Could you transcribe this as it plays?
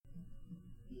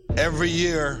Every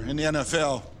year in the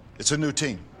NFL, it's a new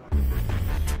team.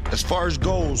 As far as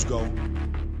goals go,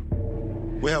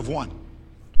 we have one.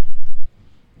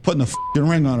 Putting a f***ing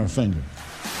ring on our finger.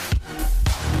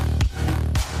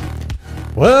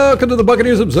 Welcome to the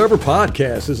Buccaneers Observer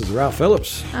Podcast. This is Ralph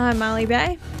Phillips. I'm Molly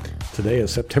Bay. Today is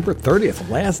September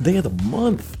 30th, last day of the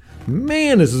month.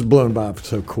 Man, this is blown by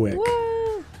so quick. Whoa.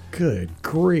 Good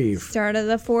grief. Start of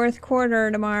the fourth quarter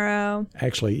tomorrow.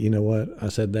 Actually, you know what? I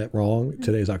said that wrong.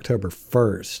 Today's October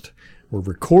 1st. We're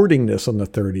recording this on the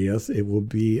 30th. It will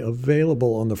be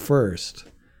available on the 1st.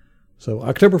 So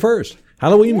October 1st,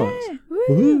 Halloween month.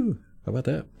 Woohoo. How about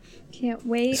that? Can't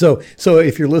wait. So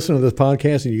if you're listening to this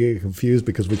podcast and you get confused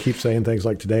because we keep saying things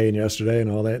like today and yesterday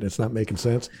and all that, and it's not making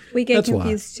sense. We get that's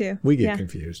confused why. too. We get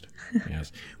confused.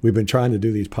 Yes. We've been trying to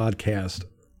do these podcasts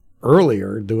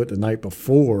earlier, do it the night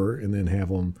before, and then have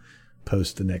them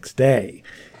post the next day.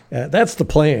 That's the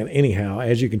plan. Anyhow,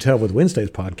 as you can tell with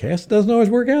Wednesday's podcast, it doesn't always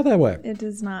work out that way. It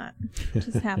does not. It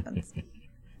just happens.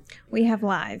 We have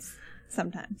lives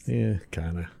sometimes. Yeah,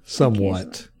 kind of.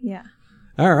 Somewhat. Yeah.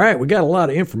 All right, we got a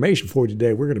lot of information for you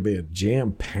today. We're going to be a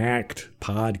jam-packed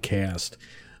podcast.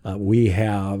 We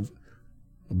have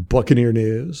Buccaneer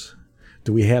news.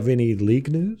 Do we have any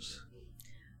league news?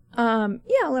 Yeah,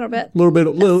 a little bit. A little bit,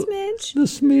 Smidge. the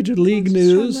smidge of league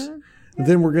news. Yeah.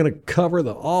 Then we're going to cover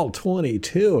the all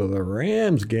 22 of the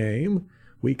Rams game,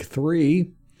 week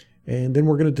 3. And then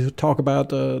we're going to talk about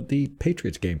the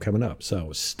Patriots game coming up.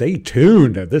 So stay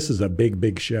tuned. This is a big,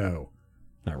 big show.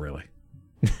 Not really.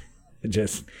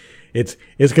 It's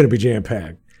going to be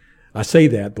jam-packed. I say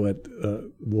that, but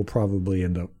we'll probably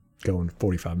end up going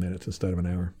 45 minutes instead of an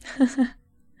hour.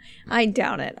 I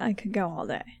doubt it. I could go all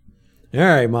day. All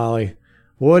right, Molly.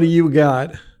 What do you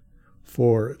got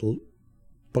for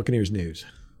Buccaneers news?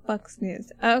 Bucs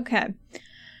news. Okay.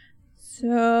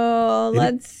 So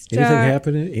let's start. Anything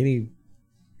happening? Any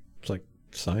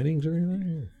signings or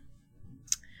anything?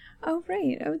 Oh,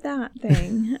 right. Oh, that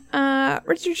thing.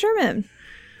 Richard Sherman.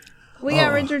 We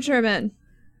got Richard Sherman.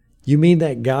 You mean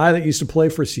that guy that used to play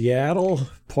for Seattle?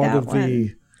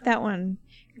 That one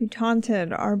who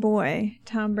taunted our boy,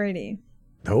 Tom Brady.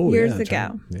 Oh, years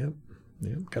ago. Yep.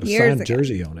 Got a signed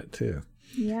jersey on it, too.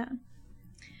 Yeah.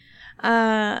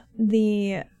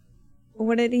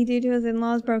 What did he do to his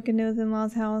in-laws? Broke into his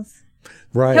in-laws' house?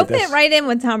 Right. He'll fit right in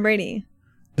with Tom Brady.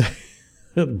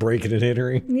 Breaking and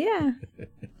entering. Yeah.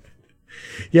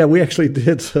 Yeah, we actually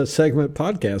did a segment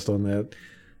podcast on that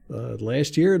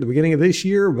last year, at the beginning of this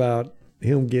year, about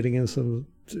him getting in some,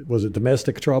 was it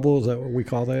domestic trouble? Is that what we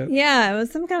call that? Yeah, it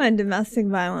was some kind of domestic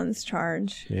violence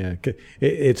charge. Yeah,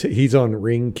 he's on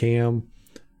ring cam,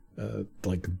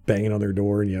 like banging on their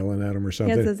door and yelling at them or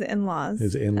something. Yes, his in-laws,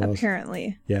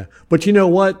 apparently. Yeah, but you know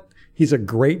what? He's a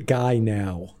great guy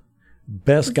now.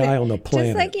 Best guy on the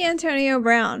planet. Just like Antonio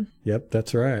Brown. Yep,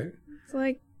 that's right. It's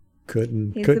like,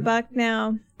 he's the Buck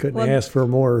now. Couldn't ask for a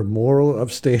more moral,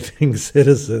 upstanding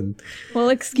citizen. We'll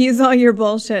excuse all your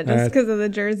bullshit just because of the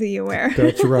jersey you wear.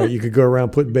 That's right. You could go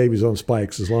around putting babies on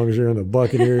spikes. As long as you're on the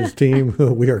Buccaneers team,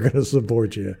 we are going to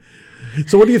support you.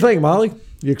 So what do you think, Molly?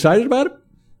 You excited about it?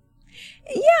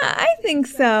 Yeah, I think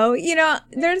so. You know,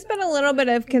 there's been a little bit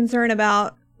of concern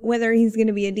about whether he's going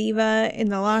to be a diva in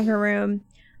the locker room.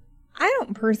 I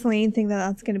don't personally think that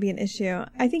that's going to be an issue.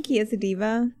 I think he is a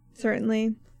diva,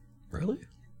 certainly. Really?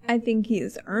 I think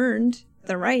he's earned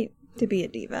the right to be a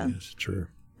diva. That's true.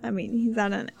 I mean, he's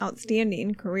had an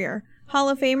outstanding career. Hall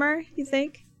of Famer, you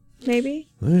think? Maybe?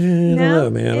 I don't know,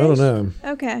 man. I don't know.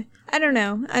 Okay. I don't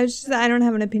know. I don't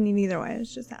have an opinion either way. I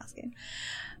was just asking.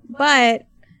 But,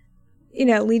 you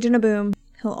know, Legion of Boom,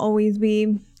 he'll always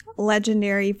be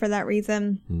legendary for that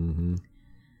reason. Mm-hmm.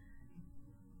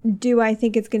 Do I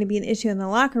think it's going to be an issue in the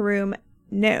locker room?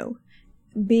 No.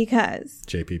 Because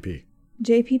JPP.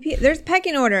 There's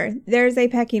pecking order. There's a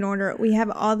pecking order. We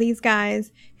have all these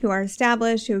guys who are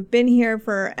established, who have been here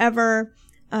forever.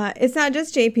 It's not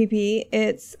just JPP.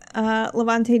 It's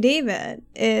Levante David.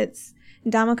 It's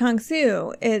Ndamukong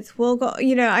Suh. It's Will Go.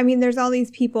 You know, I mean, there's all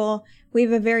these people. We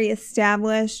have a very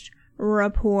established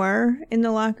rapport in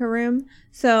the locker room.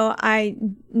 So I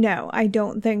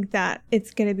don't think that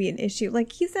it's going to be an issue.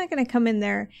 Like, he's not going to come in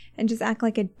there and just act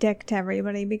like a dick to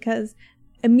everybody, because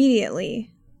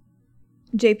immediately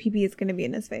JPP is going to be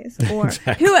in his face, or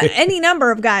exactly. Any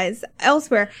number of guys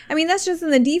elsewhere. I mean, that's just in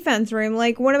the defense room.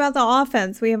 Like, what about the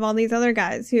offense? We have all these other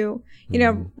guys who, you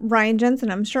know, Ryan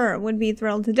Jensen, I'm sure, would be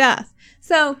thrilled to death.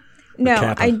 So,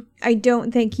 no, I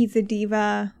don't think he's a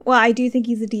diva. Well, I do think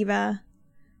he's a diva,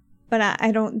 but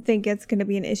I don't think it's going to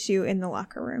be an issue in the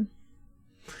locker room.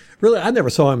 Really, I never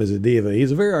saw him as a diva.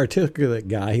 He's a very articulate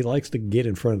guy. He likes to get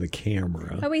in front of the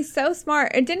camera. Oh, he's so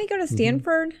smart. And didn't he go to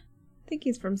Stanford? I think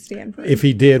he's from Stanford. If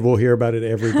he did, we'll hear about it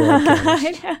every broadcast.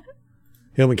 I know.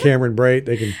 Him and Cameron Brate,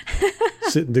 they can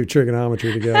sit and do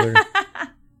trigonometry together.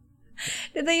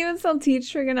 Did they even still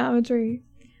teach trigonometry?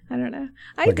 I don't know.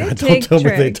 I Like, did don't take tell me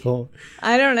they trig. don't.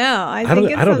 I don't know. I don't-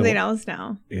 think it's I don't something know. else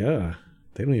now. Yeah.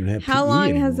 They don't even have How PE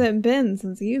long has anymore. it been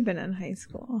since you've been in high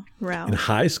school, In Ralph?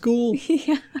 high school?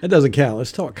 Yeah. That doesn't count.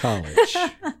 Let's talk college.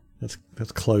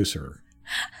 That's closer.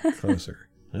 Closer.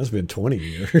 That's been 20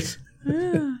 years.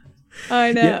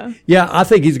 I know. Yeah, I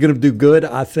think he's going to do good.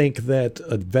 I think that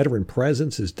a veteran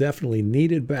presence is definitely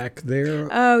needed back there.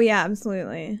 Oh, yeah,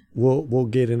 absolutely. We'll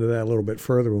get into that a little bit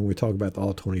further when we talk about the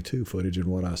All-22 footage and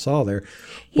what I saw there.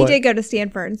 He But- did go to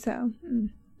Stanford, so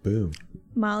Boom.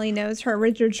 Molly knows her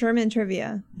Richard Sherman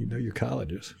trivia. You know your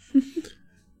colleges.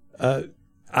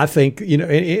 I think, and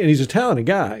he's a talented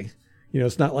guy.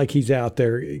 It's not like he's out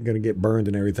there going to get burned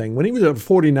and everything. When he was at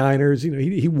 49ers,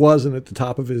 he wasn't at the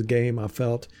top of his game, I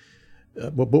felt.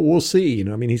 But we'll see.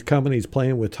 He's coming. He's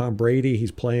playing with Tom Brady.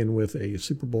 He's playing with a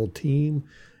Super Bowl team.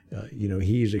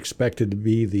 He's expected to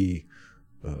be the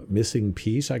missing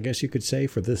piece, I guess you could say,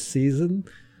 for this season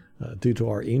due to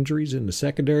our injuries in the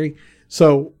secondary.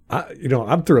 So,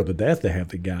 I'm thrilled to death to have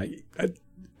the guy.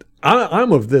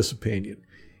 I'm of this opinion.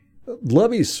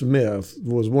 Lovie Smith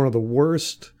was one of the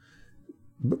worst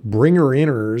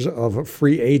bringer-inners of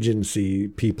free agency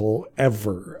people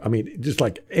ever. Just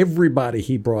like everybody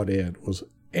he brought in was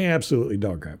absolutely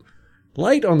dog crap.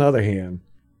 Light, on the other hand,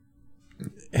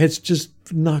 has just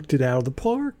knocked it out of the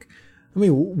park. We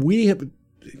got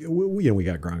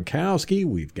Gronkowski,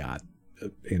 we've got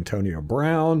Antonio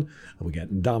Brown, we got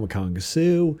Ndamukong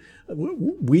Suh.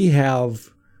 We have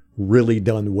really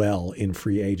done well in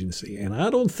free agency. And I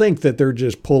don't think that they're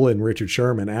just pulling Richard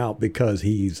Sherman out because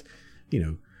he's,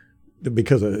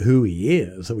 because of who he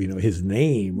is, his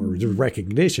name or his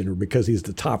recognition, or because he's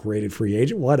the top rated free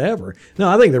agent, whatever. No,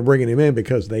 I think they're bringing him in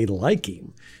because they like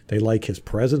him. They like his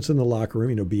presence in the locker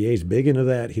room. BA's big into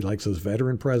that. He likes his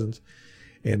veteran presence.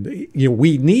 And,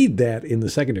 we need that in the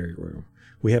secondary room.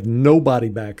 We have nobody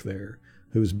back there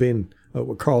who's been,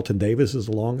 Carlton Davis is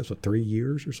the longest, 3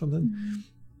 years or something. Mm-hmm.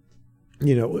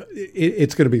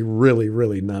 It's going to be really,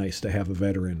 really nice to have a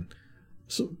veteran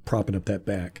propping up that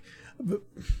back.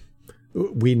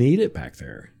 We need it back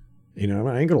there. I ain't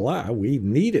going to lie. We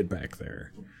need it back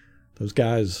there. Those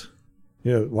guys,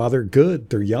 while they're good,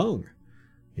 they're young,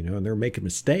 and they're making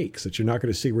mistakes that you're not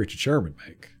going to see Richard Sherman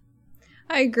make.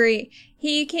 I agree.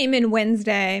 He came in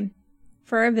Wednesday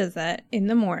for a visit in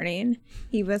the morning.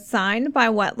 He was signed by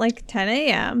 10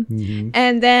 a.m. Mm-hmm.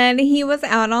 And then he was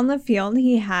out on the field.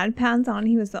 He had pads on.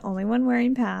 He was the only one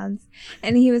wearing pads.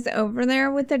 And he was over there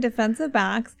with the defensive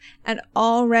backs and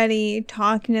already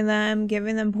talking to them,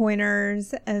 giving them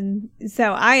pointers. And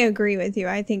so I agree with you.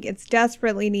 I think it's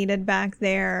desperately needed back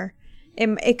there.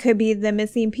 It could be the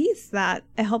missing piece that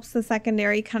helps the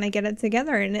secondary kind of get it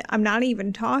together. And I'm not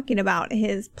even talking about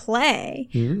his play.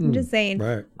 Mm-hmm. I'm just saying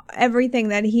everything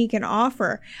that he can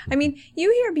offer. You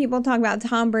hear people talk about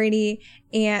Tom Brady,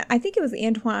 and I think it was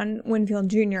Antoine Winfield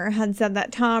Jr. had said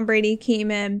that Tom Brady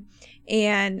came in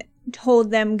and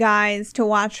told them guys to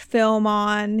watch film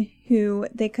on who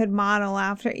they could model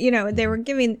after. He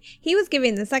was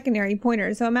giving the secondary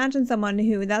pointers. So imagine someone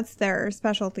who that's their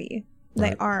specialty.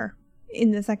 They are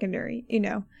in the secondary,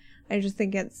 I just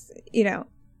think it's,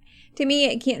 to me,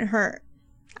 it can't hurt.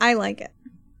 I like it.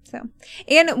 So,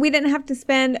 and we didn't have to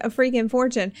spend a freaking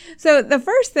fortune. So the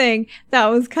first thing that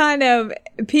was kind of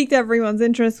piqued everyone's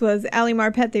interest was Ali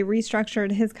Marpet. They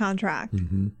restructured his contract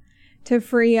to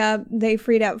free up. They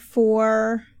freed up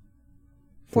 $4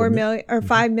 million or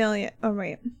 $5 million. Oh,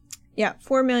 right. Yeah.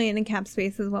 $4 million in cap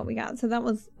space is what we got. So that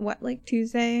was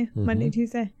Tuesday, Monday,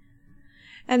 Tuesday.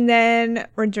 And then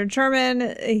Richard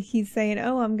Sherman, he's saying,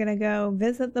 I'm going to go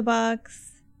visit the Bucs.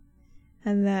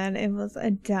 And then it was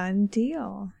a done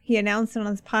deal. He announced it on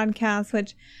his podcast,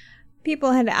 which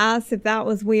people had asked if that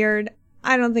was weird.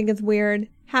 I don't think it's weird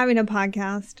having a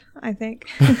podcast, I think,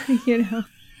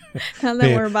 not that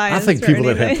we're biased. I think people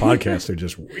that have podcasts are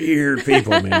just weird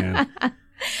people, man.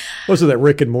 What's that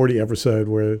Rick and Morty episode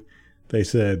where they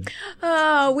said,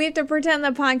 we have to pretend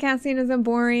that podcasting isn't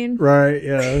boring. Right,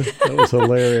 yeah. That was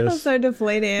hilarious. That was so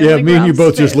deflating. Yeah, me and you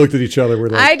both just looked at each other. We're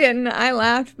like, I didn't. I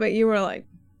laughed, but you were like,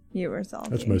 you were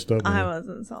salty. That's most of it. I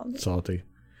wasn't salty. Salty.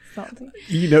 Salty.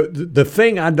 The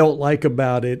thing I don't like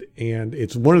about it, and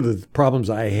it's one of the problems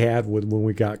I had with when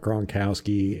we got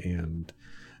Gronkowski and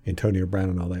Antonio Brown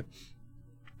and all that,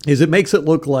 is it makes it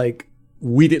look like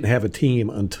we didn't have a team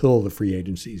until the free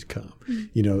agencies come.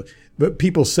 But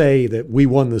people say that we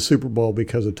won the Super Bowl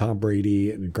because of Tom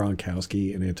Brady and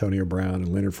Gronkowski and Antonio Brown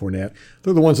and Leonard Fournette.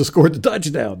 They're the ones that scored the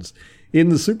touchdowns in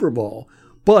the Super Bowl.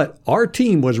 But our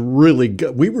team was really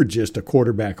good. We were just a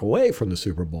quarterback away from the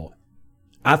Super Bowl.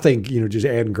 I think, just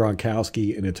adding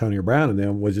Gronkowski and Antonio Brown and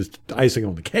them was just icing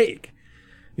on the cake.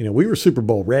 We were Super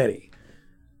Bowl ready,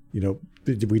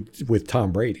 with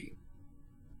Tom Brady.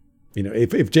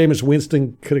 If Jameis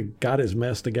Winston could have got his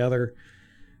mess together,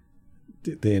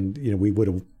 then, we would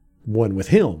have won with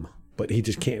him. But he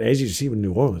just can't. As you see with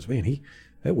New Orleans, man,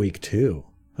 that week 2,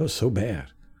 that was so bad.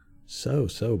 So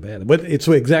bad. But it's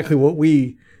exactly what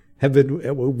we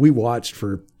watched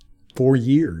for 4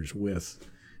 years with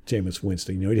Jameis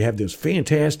Winston. You have those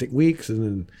fantastic weeks and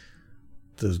then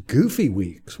those goofy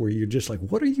weeks where you're just like,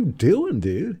 what are you doing,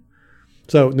 dude?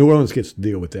 So New Orleans gets to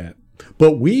deal with that.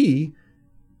 But we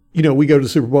go to the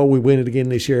Super Bowl, we win it again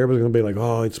this year. Everybody's going to be like,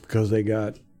 oh, it's because they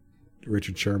got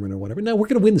Richard Sherman or whatever. No, we're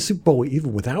going to win the Super Bowl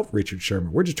even without Richard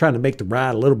Sherman. We're just trying to make the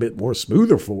ride a little bit more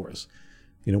smoother for us.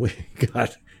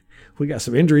 We got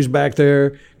some injuries back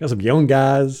there, got some young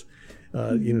guys.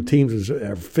 Teams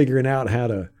are figuring out how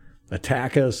to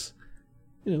attack us.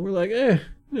 We're like,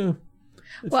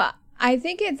 Well, I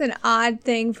think it's an odd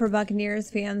thing for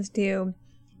Buccaneers fans to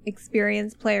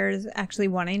experience players actually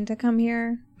wanting to come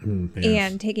here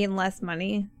and taking less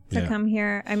money to come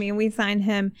here. I mean, we signed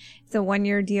him. It's a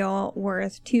 1-year deal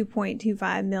worth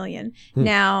 $2.25 million.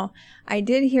 Now, I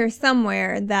did hear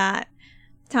somewhere that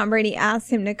Tom Brady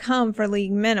asked him to come for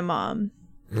league minimum,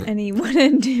 and he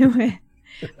wouldn't do it.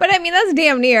 But I mean, that's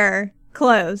damn near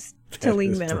close to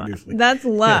league minimum. That's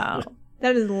low.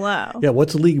 That is low. Yeah,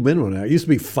 what's the league minimum now? It used to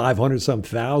be 500-some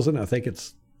thousand. I think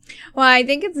it's. Well, I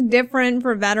think it's different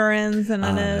for veterans than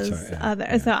it is other.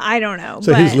 Yeah. So I don't know.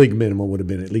 So his league minimum would have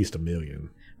been at least $1 million.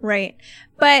 Right,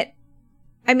 but.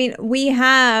 I mean, we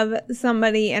have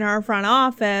somebody in our front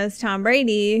office, Tom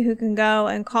Brady, who can go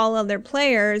and call other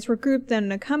players, recruit them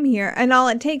to come here, and all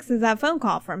it takes is that phone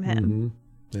call from him.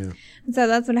 Mm-hmm. Yeah. So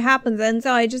that's what happens. And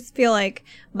so I just feel like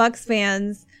Bucs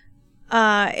fans,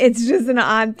 it's just an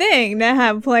odd thing to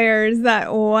have players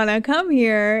that want to come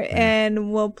here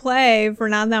and will play for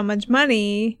not that much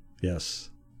money. Yes.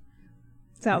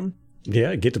 So.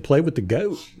 Yeah, get to play with the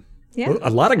GOAT. Yeah, a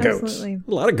lot of goats. Absolutely.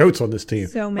 A lot of goats on this team.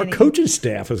 So many. Our coaching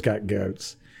staff has got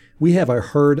goats. We have a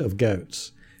herd of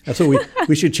goats. That's what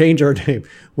we should change our name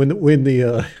when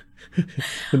the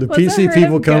PC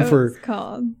people come for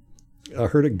called? A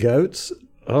herd of goats.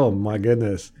 Oh my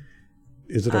goodness,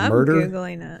 is it a murder? I'm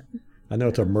Googling it. I know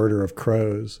it's a murder of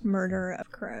crows. Murder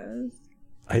of crows.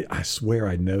 I swear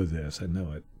I know this. I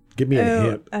know it. Give me a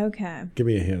hint. Okay. Give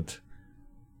me a hint.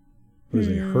 What is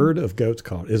a herd of goats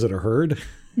called? Is it a herd?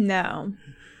 No.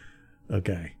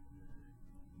 Okay.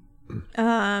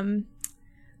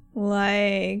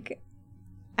 Like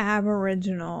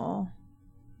Aboriginal.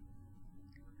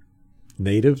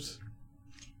 Natives?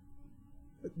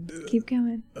 Keep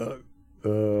going.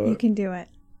 You can do it.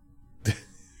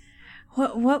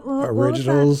 What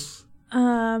Originals?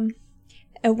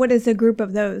 What is a group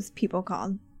of those people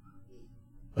called?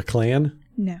 A clan?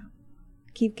 No.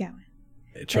 Keep going.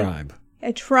 A tribe.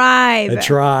 A tribe. A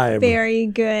tribe. Very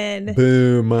good.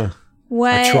 Boom.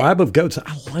 What? A tribe of goats.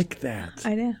 I like that.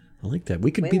 I know. I like that.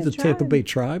 We could be the tribe. Tampa Bay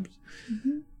Tribe.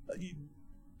 Mm-hmm.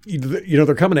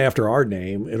 They're coming after our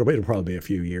name. It'll probably be a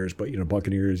few years, but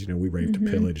Buccaneers. We raped and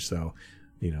pillaged, so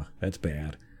that's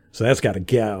bad. So that's got to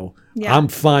go. Yeah. I'm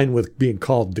fine with being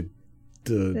called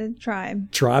the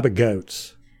tribe. Tribe of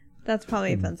goats. That's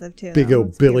probably offensive too. Big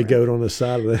old Billy goat on the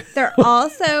side of the. They're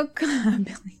also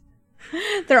Billy.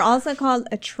 They're also called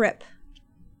a trip.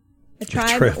 A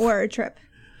tribe or a trip.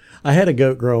 I had a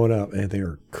goat growing up, and they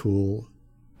are cool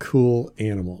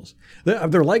animals.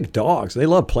 They're like dogs. They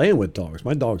love playing with dogs.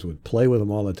 My dogs would play with them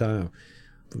all the time.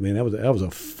 But man, that was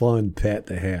a fun pet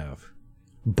to have.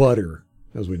 Butter.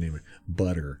 That's what we name it.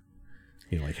 Butter.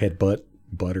 Like headbutt,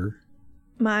 butter.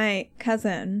 My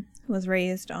cousin was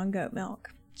raised on goat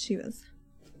milk. She was.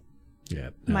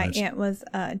 Yeah. My aunt was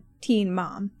a teen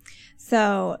mom.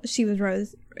 So she was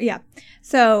raised. Yeah.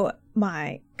 So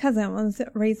my cousin was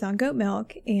raised on goat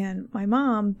milk, and my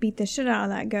mom beat the shit out of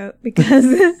that goat because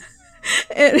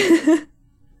they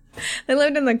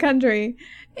lived in the country,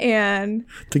 and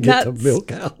to get the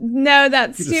milk out. No,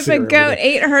 that stupid goat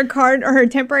ate her card or her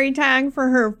temporary tag for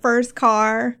her first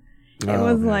car. It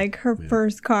was like her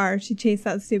first car. She chased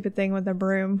that stupid thing with a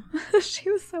broom.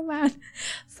 She was so mad.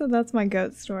 So that's my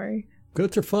goat story.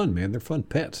 Goats are fun, man. They're fun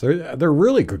pets. They're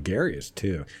really gregarious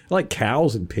too. Like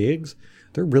cows and pigs.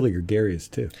 They're really gregarious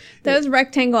too. Those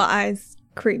rectangle eyes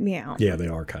creep me out. Yeah, they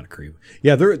are kind of creepy.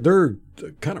 Yeah, they're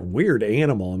kind of weird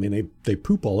animal. I mean, they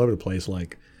poop all over the place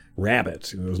like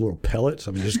rabbits. Those little pellets.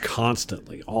 I mean, just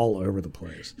constantly all over the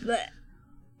place. Blech.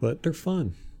 But they're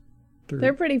fun.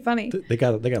 They're pretty funny. They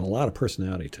got a lot of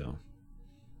personality to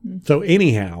them. So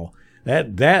anyhow,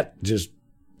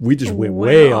 we just went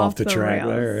way off the track rails.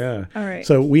 there. Yeah. All right.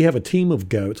 So we have a team of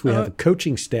goats. We have a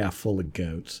coaching staff full of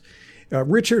goats.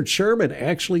 Richard Sherman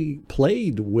actually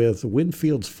played with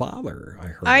Winfield's father, I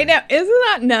heard. I know. Isn't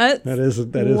that nuts? That is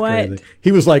What? crazy.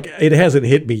 He was like, it hasn't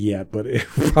hit me yet, but it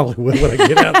probably will when I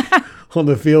get out on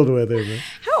the field with him.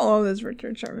 How old is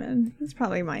Richard Sherman? He's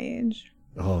probably my age.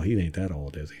 Oh, he ain't that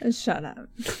old, is he? Shut up.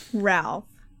 Ralph.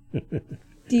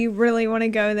 Do you really want to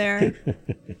go there?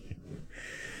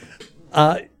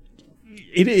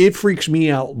 It freaks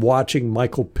me out watching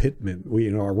Michael Pittman,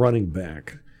 our running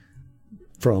back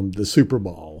from the Super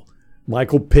Bowl,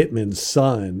 Michael Pittman's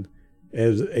son,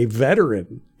 as a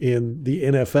veteran in the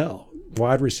NFL,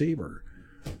 wide receiver.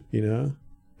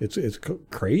 It's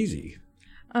crazy.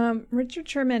 Richard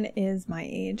Sherman is my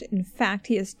age. In fact,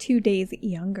 he is 2 days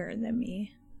younger than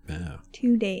me. Yeah.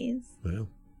 2 days. Well,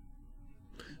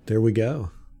 there we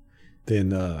go. Then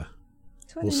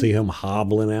we'll see him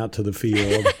hobbling out to the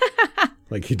field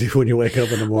like you do when you wake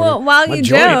up in the morning. Well, while My you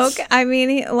joints. joke, I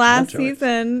mean, last joints.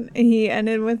 season he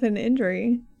ended with an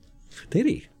injury. Did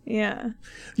he? Yeah.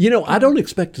 I don't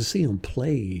expect to see him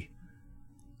play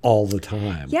all the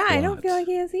time. Yeah, I but don't feel like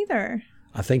he is either.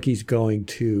 I think he's going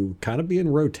to kind of be in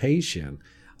rotation.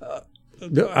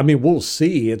 I mean, we'll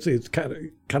see. It's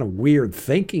kind of weird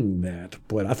thinking that,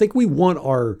 but I think we want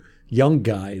our young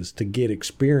guys to get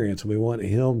experience. We want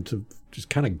him to just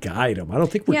kind of guide them. I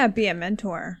don't think be a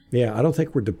mentor. Yeah, I don't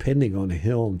think we're depending on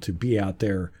him to be out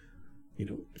there,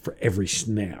 for every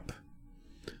snap.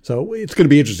 So it's going to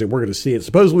be interesting. We're going to see it.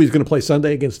 Supposedly he's going to play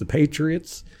Sunday against the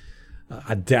Patriots.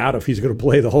 I doubt if he's going to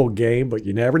play the whole game, but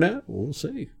you never know. We'll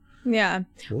see. Yeah.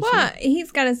 We'll Well,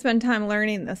 he's got to spend time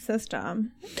learning the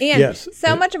system. And Yes.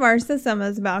 so much of our system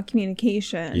is about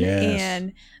communication.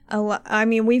 Yes.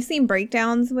 And we've seen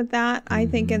breakdowns with that, I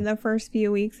think, in the first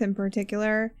few weeks in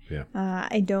particular. Yeah.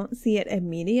 I don't see it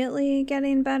immediately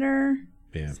getting better,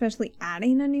 especially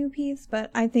adding a new piece. But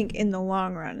I think in the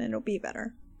long run, it'll be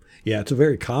better. Yeah, it's a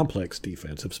very complex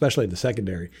defense, especially in the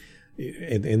secondary.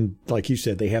 And like you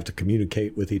said, they have to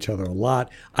communicate with each other a lot.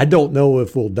 I don't know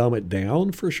if we'll dumb it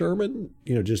down for Sherman,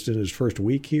 just in his first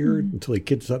week here until he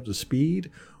gets up to speed,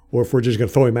 or if we're just going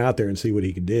to throw him out there and see what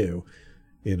he can do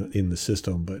in the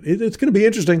system. But it's going to be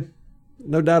interesting.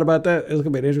 No doubt about that. It's going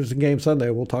to be an interesting game Sunday.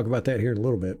 We'll talk about that here in a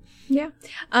little bit. Yeah.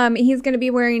 He's going to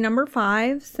be wearing number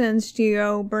 5 since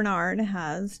Gio Bernard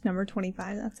has number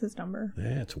 25. That's his number.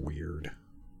 That's weird.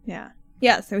 Yeah.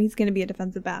 Yeah, so he's going to be a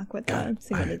defensive back with a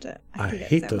single digit. I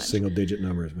hate those single-digit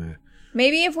numbers, man.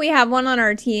 Maybe if we have one on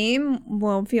our team,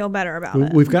 we'll feel better about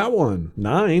it. We've got one.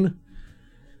 9.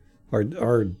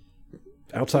 Our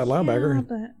outside linebacker.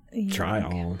 But, Try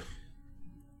on.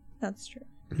 That's true.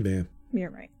 Yeah.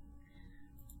 You're right.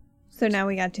 So now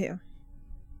we got 2.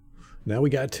 Now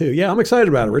we got 2. Yeah, I'm excited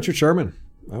about it. Richard Sherman.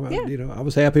 I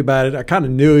was happy about it. I kind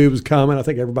of knew he was coming. I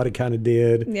think everybody kind of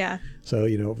did. Yeah. So,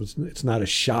 it's not a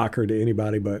shocker to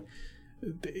anybody, but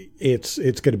it's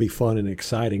going to be fun and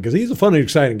exciting because he's a fun and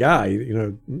exciting guy,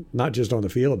 not just on the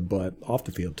field, but off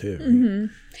the field too. Mm-hmm.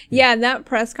 Yeah, that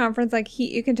press conference,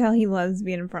 you can tell he loves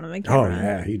being in front of the camera. Oh,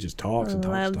 yeah. He just talks and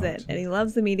talks. Loves it. And he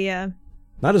loves the media.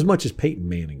 Not as much as Peyton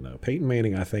Manning, though. Peyton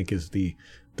Manning, I think, is the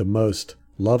most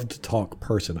loved to talk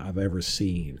person I've ever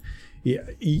seen. Yeah,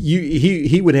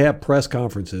 he would have press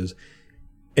conferences,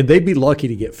 and they'd be lucky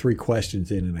to get 3 questions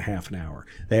in a half an hour.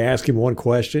 They ask him one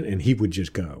question, and he would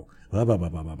just go. As a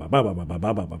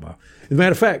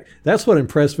matter of fact, that's what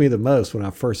impressed me the most when I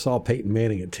first saw Peyton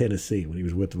Manning at Tennessee when he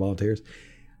was with the Volunteers.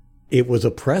 It was a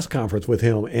press conference with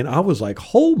him, and I was like,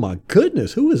 oh, my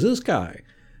goodness, who is this guy?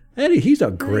 Eddie, he's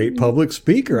a great public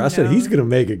speaker. I said, he's going to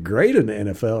make it great in the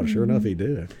NFL. Sure enough, he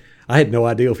did. I had no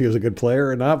idea if he was a good player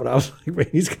or not, but I was like, man,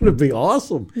 he's going to be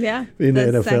awesome. Yeah. In the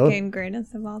NFL. Second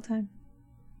greatest of all time.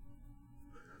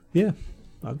 Yeah.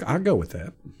 I'll go with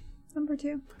that. Number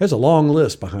 2. There's a long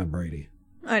list behind Brady.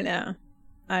 I know.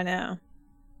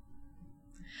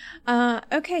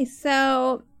 Okay,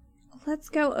 so let's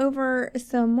go over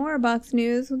some more Bucs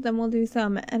news. Then we'll do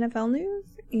some NFL news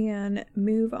and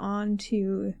move on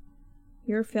to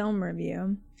your film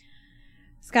review.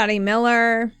 Scotty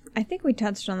Miller, I think we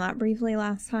touched on that briefly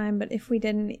last time, but if we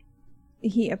didn't,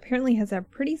 he apparently has a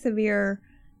pretty severe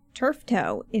turf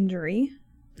toe injury.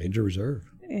 Injury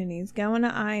reserve. And he's going to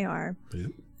IR.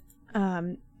 Yep.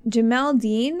 Jamel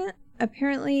Dean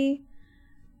apparently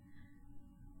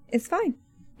is fine.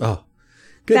 Oh,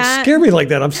 It scared me like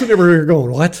that. I'm sitting over here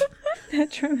going, what?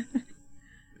 That's true.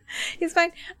 He's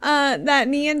fine. That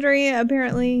knee injury,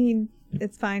 apparently,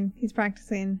 it's fine. He's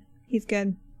practicing. He's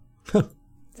good.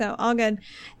 So, all good.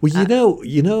 Well,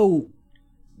 you know,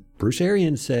 Bruce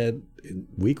Arians said in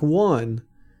week 1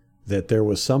 that there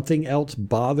was something else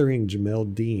bothering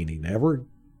Jamel Dean. He never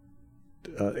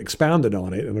expounded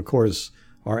on it. And, of course,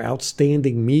 our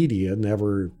outstanding media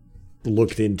never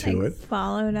looked into it.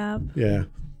 Followed up. Yeah.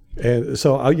 And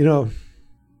so, I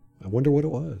wonder what it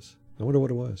was.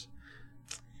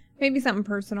 Maybe something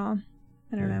personal.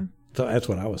 I don't know. So that's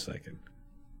what I was thinking.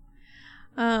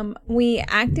 We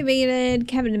activated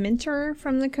Kevin Minter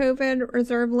from the COVID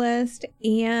reserve list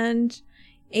and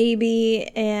AB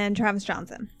and Travis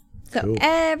Johnson. So Cool.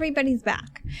 Everybody's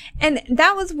back. And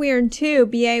that was weird too.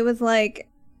 BA was like,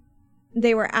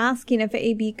 they were asking if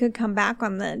AB could come back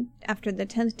after the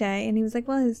 10th day. And he was like,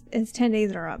 well, his 10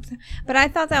 days are up. But I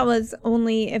thought that was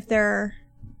only if they're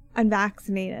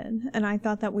unvaccinated. And I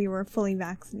thought that we were fully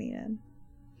vaccinated.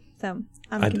 So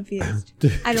I'm confused.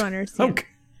 I don't understand.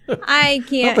 I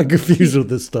can't. I've been confused with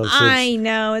this stuff I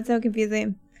know. It's so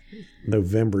confusing.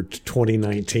 November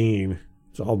 2019.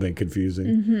 It's all been confusing.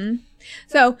 Mm-hmm.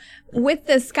 So with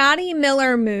the Scotty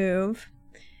Miller move,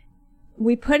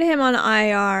 we put him on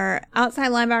IR.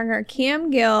 Outside linebacker Cam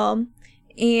Gill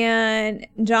and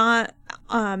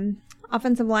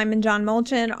offensive lineman John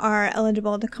Mulchin are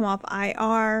eligible to come off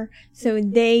IR. So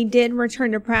they did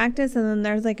return to practice, and then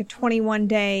there's like a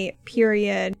 21-day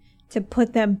period to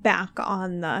put them back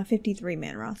on the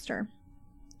 53-man roster.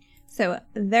 So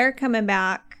they're coming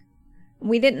back.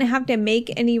 We didn't have to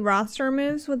make any roster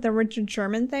moves with the Richard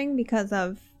Sherman thing because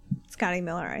of Scotty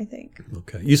Miller, I think.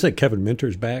 Okay. You said Kevin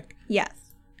Minter's back? Yes.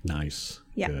 Nice.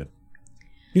 Yeah. Good.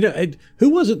 You know,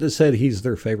 who was it that said he's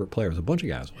their favorite player? It was a bunch of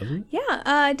guys, wasn't it?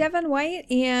 Yeah. Devin White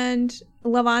and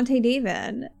Levante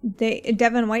David.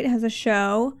 Devin White has a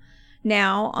show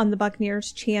now on the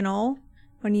Buccaneers channel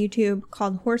on YouTube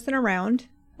called Horsing Around,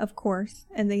 of course.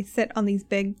 And they sit on these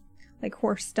big, like,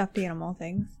 horse stuffed animal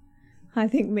things. I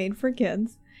think made for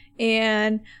kids.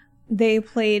 And they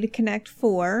played Connect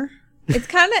 4. It's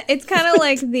kind of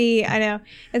like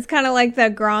it's kind of like the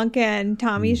Gronk and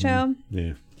Tommy show.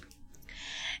 Yeah.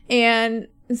 And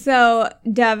so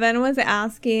Devin was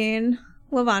asking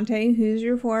Levante, who's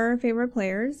your 4 favorite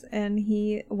players? And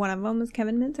one of them was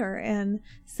Kevin Minter. And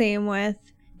same with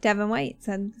Devin White,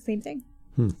 said the same thing.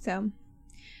 So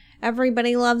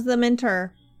everybody loves the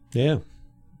Minter. Yeah.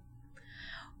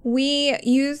 We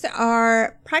used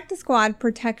our practice squad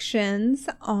protections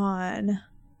on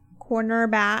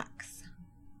cornerbacks,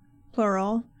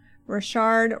 plural,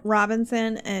 Rashard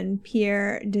Robinson and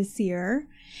Pierre Desir.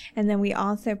 And then we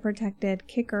also protected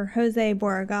kicker Jose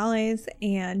Borregales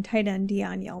and tight end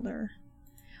Deion Yelder.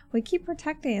 We keep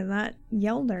protecting that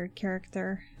Yelder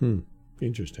character.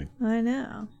 Interesting. I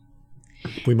know.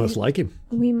 We must like him.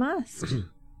 We must.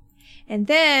 And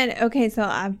then, okay, so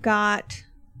I've got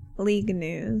league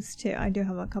news too. I do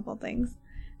have a couple things.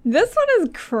 This one is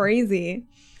crazy.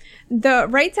 The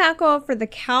right tackle for the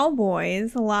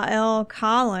Cowboys, La'el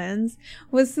Collins,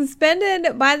 was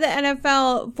suspended by the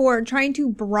NFL for trying to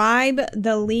bribe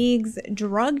the league's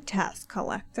drug test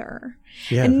collector.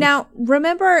 Yeah. And now,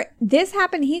 remember, this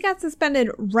happened, he got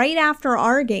suspended right after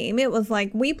our game. It was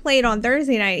like, we played on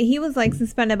Thursday night. He was like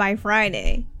suspended by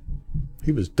Friday.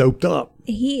 He was doped up.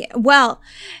 He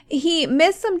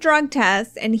missed some drug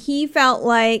tests, and he felt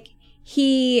like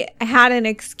he had an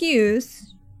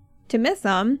excuse to miss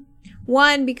them.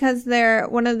 One, because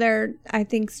one of their, I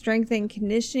think, strength and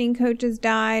conditioning coaches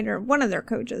died, or one of their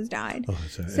coaches died.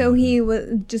 So he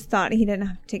just thought he didn't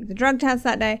have to take the drug test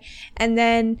that day. And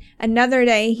then another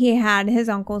day he had his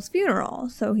uncle's funeral,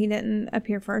 so he didn't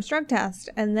appear for his drug test.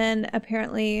 And then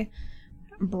apparently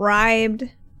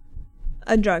bribed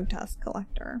a drug test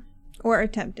collector, or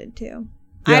attempted to.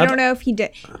 Yeah, I don't know if he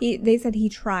did. They said he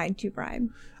tried to bribe.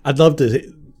 I'd love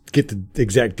to get the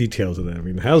exact details of that. I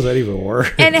mean, how does that even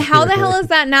work? And how the hell is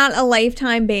that not a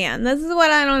lifetime ban? This is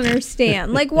what I don't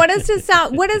understand. Like, what is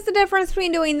the difference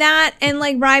between doing that and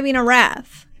like bribing a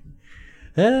ref?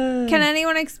 Can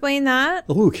anyone explain that?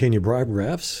 Oh, can you bribe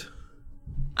refs?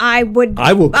 I will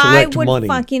collect money.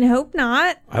 Fucking hope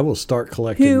not. I will start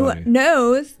collecting money. Who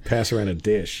knows? Pass around a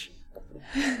dish.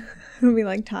 It'll be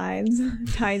like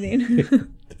tithing.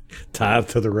 Tithe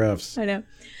to the refs. I know.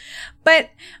 But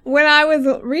when I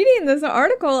was reading this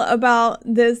article about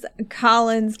this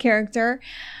Collins character,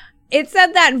 it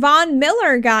said that Von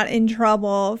Miller got in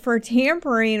trouble for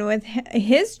tampering with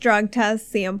his drug test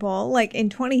sample, like in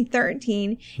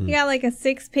 2013. He got like a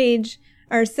 6-page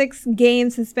or 6-game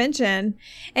suspension,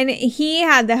 and he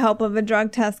had the help of a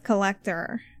drug test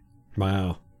collector.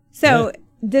 Wow. So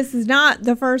this is not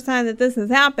the first time that this has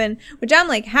happened, which I'm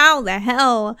like, how the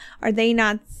hell are they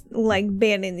not like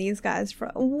banning these guys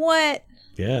for what?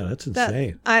 Yeah, that's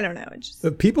insane. I don't know. It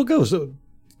just, People go so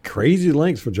crazy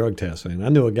lengths for drug testing. I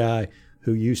knew a guy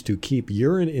who used to keep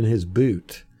urine in his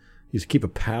boot. He used to keep a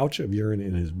pouch of urine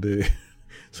in his boot.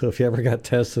 So if he ever got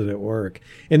tested at work,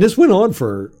 and this went on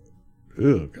for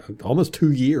almost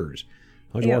 2 years.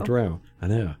 I just walked around. I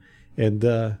know.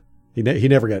 And he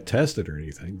never got tested or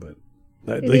anything, but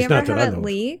at least not that I know. Did it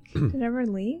leak? Did it ever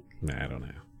leak? Nah, I don't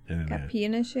know. Got pee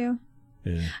an issue?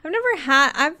 Yeah. I've never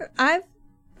had. I've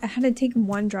had to take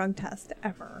one drug test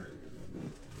ever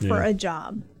for a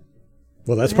job.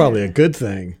 Well, that's probably a good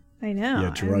thing. I know.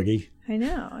 Yeah, druggie. I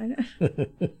know.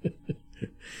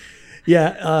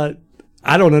 Yeah,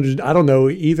 I don't know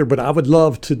either, but I would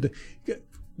love to.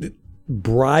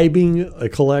 Bribing a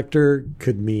collector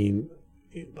could mean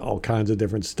all kinds of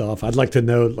different stuff. I'd like to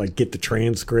know, like, get the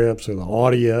transcripts or the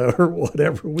audio or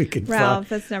whatever we can Ralph,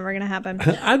 find. that's never going to happen.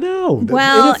 I know.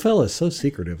 Well, the NFL is so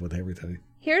secretive with everything.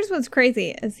 Here's what's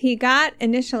crazy is he got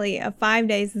initially a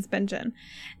 5-day suspension.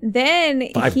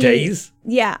 Then 5 days?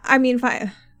 Yeah. I mean,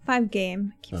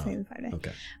 5-game. I keep saying 5 days.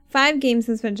 Okay. 5-game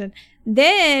suspension.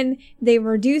 Then they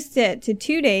reduced it to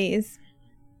 2 days.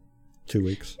 2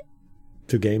 weeks.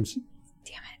 2 games.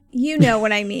 Damn it. You know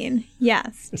what I mean.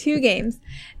 Yes. 2 games.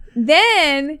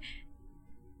 Then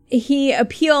he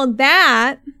appealed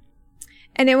that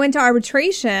and it went to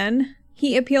arbitration.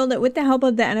 He appealed it with the help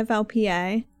of the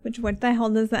NFLPA, which what the hell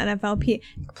does the NFLPA?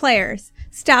 Players,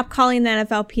 stop calling the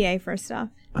NFLPA for stuff.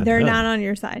 They're not on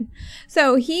your side.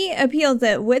 So he appeals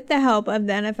it with the help of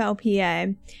the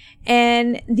NFLPA.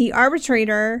 And the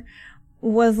arbitrator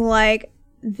was like,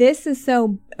 this is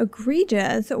so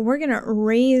egregious. We're going to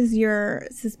raise your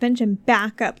suspension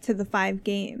back up to the 5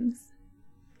 games.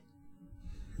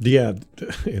 Yeah,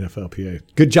 NFLPA.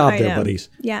 Good job there, buddies.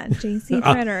 Yeah, JC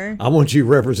Tretter. I want you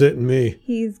representing me.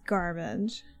 He's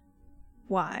garbage.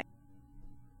 Why?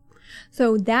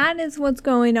 So that is what's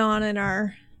going on in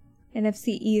our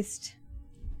NFC East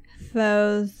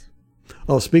foes.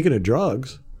 Oh, speaking of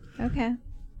drugs. Okay.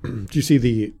 Did you see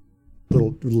the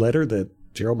little letter that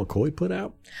Gerald McCoy put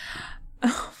out?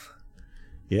 Oh.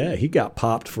 Yeah, he got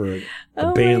popped for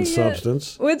a banned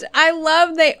substance. Which I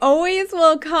love. They always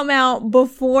will come out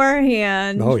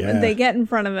beforehand. Oh, yeah. They get in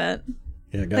front of it.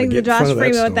 Yeah, like the Josh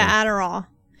Freeman with the Adderall.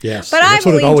 Yes. But I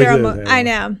believe Gerald I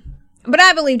know. But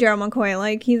I believe Gerald McCoy,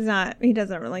 like, he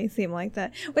doesn't really seem like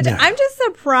that. Which I'm just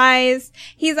surprised.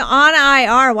 He's on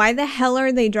IR. Why the hell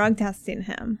are they drug testing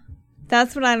him?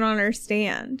 That's what I don't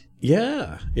understand.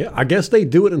 Yeah. Yeah. I guess they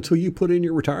do it until you put in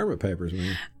your retirement papers,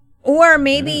 man. Or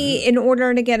maybe in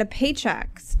order to get a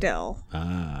paycheck still.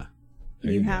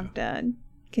 You have to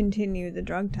continue the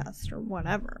drug test or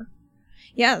whatever.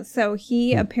 Yeah. So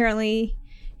he apparently,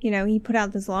 he put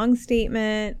out this long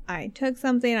statement. I took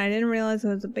something. I didn't realize it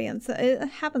was a ban. So it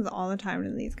happens all the time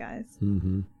to these guys.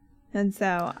 Mm-hmm. And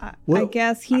so I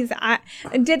guess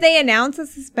did they announce a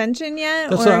suspension yet?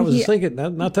 That's what I was thinking.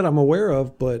 Not that I'm aware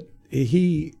of, but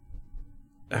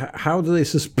how do they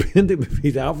suspend him if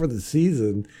he's out for the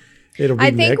season? It'll be I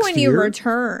think next when year? you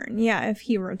return. Yeah, if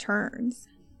he returns.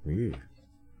 Yeah.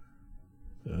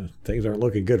 Things aren't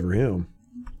looking good for him.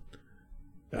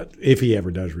 If he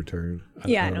ever does return.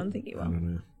 I don't think he will. I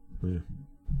don't know.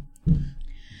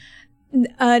 Yeah.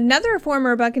 Another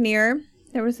former Buccaneer,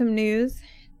 there was some news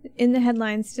in the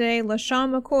headlines today.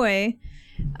 LaShawn McCoy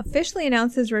officially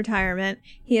announced his retirement.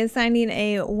 He is signing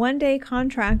a 1-day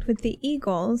contract with the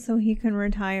Eagles so he can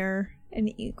retire an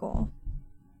Eagle.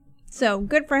 So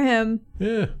good for him.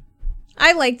 Yeah.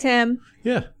 I liked him.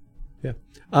 Yeah. Yeah.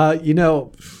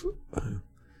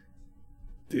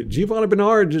 Giovanni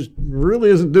Bernard just really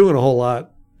isn't doing a whole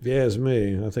lot, if you ask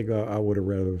me. I think I would have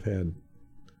rather have had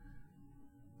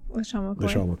LaShawn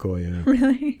McCoy, yeah.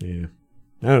 Really? Yeah.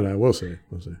 I don't know. We'll see.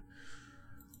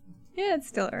 Yeah, it's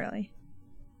still early.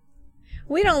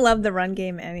 We don't love the run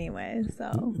game anyway,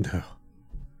 so. No.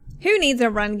 Who needs a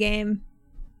run game?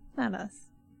 Not us.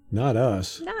 Not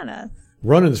us. Not us.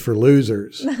 Running's for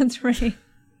losers. That's right.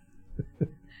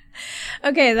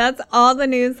 Okay, that's all the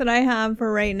news that I have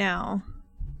for right now.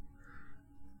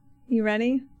 You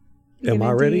ready? Am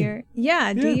I ready?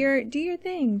 Do your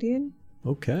thing, dude.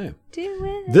 Okay.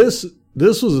 Do it.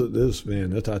 This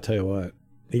man, I tell you what,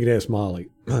 you can ask Molly.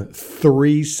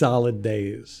 3 solid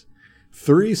days.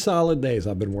 3 solid days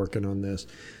I've been working on this.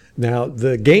 Now,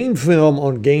 the game film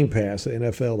on Game Pass, the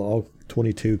NFL, the All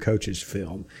 22 Coaches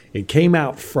film, it came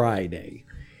out Friday.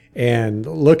 And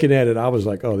looking at it, I was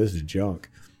like, oh, this is junk.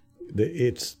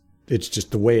 it's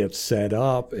just the way it's set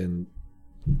up, and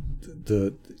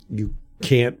you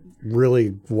can't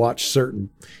really watch you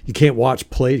can't watch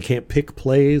play, you can't pick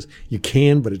plays. You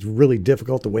can, but it's really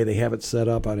difficult the way they have it set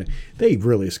up. They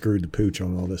really screwed the pooch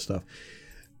on all this stuff.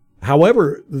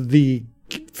 However, the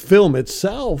film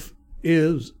itself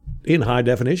is in high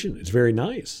definition. It's very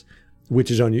nice, which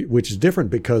is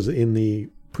different because in the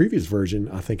previous version,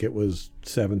 I think it was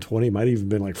 720, might even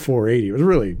been like 480. It was a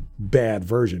really bad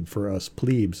version for us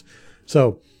plebes.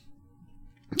 So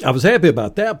I was happy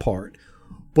about that part,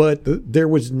 but there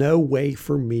was no way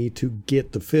for me to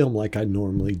get the film like I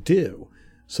normally do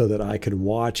so that I could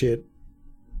watch it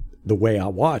the way I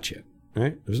watch it,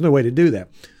 right? There's no way to do that.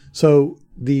 So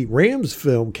the Rams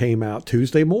film came out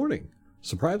Tuesday morning,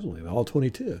 surprisingly, all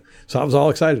 22. So I was all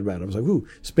excited about it. I was like, ooh,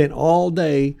 spent all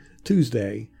day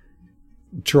Tuesday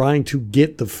trying to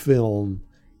get the film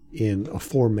in a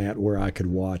format where I could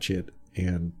watch it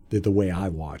and the way I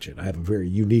watch it. I have a very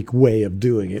unique way of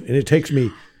doing it, and it takes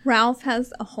me... Ralph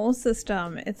has a whole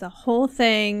system. It's a whole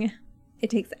thing. It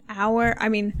takes hours.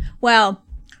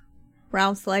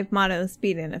 Ralph's life motto is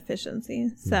speed and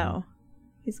efficiency. So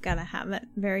he's got to have it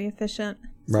very efficient.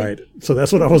 Right. So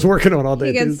that's what I was working on all day.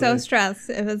 He gets Tuesday. so stressed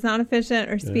if it's not efficient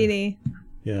or speedy.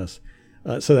 Yes.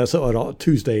 So that's what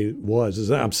Tuesday was. Is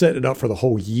I'm setting it up for the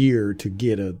whole year to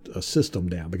get a system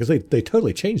down because they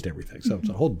totally changed everything. So it's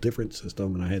a whole different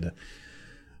system, and I had to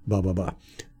blah blah blah.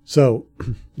 So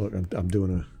look, I'm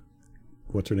doing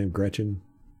what's her name? Gretchen,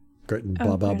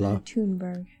 blah blah blah.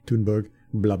 Thunberg,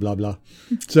 blah blah blah.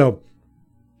 So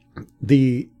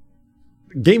the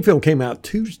game film came out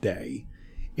Tuesday,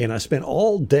 and I spent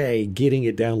all day getting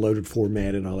it downloaded,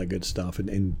 formatted, and all that good stuff,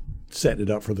 and setting it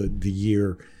up for the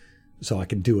year. So I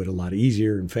can do it a lot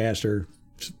easier and faster,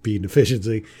 speed and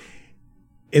efficiency.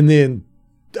 And then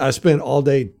I spent all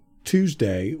day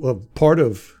Tuesday, well, part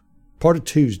of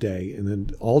Tuesday, and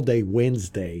then all day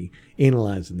Wednesday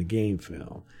analyzing the game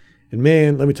film. And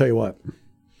man, let me tell you what.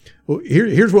 Well,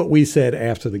 here's what we said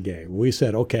after the game. We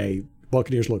said, okay,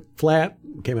 Buccaneers looked flat,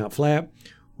 came out flat.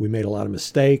 We made a lot of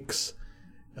mistakes.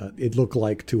 It looked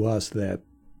like to us that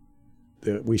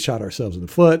we shot ourselves in the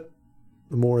foot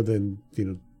more than,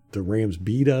 the Rams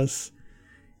beat us.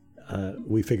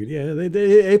 We figured,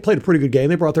 they played a pretty good game.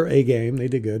 They brought their A game. They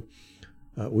did good.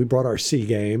 We brought our C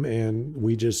game, and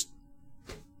we just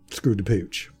screwed the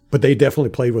pooch. But they definitely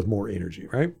played with more energy,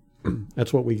 right?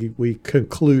 That's what we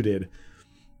concluded.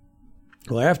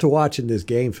 Well, after watching this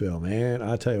game film, man,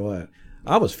 I tell you what,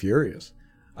 I was furious.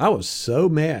 I was so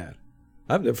mad.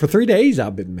 For 3 days,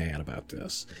 I've been mad about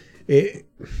this.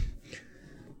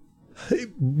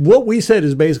 What we said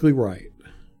is basically right.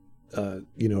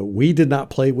 We did not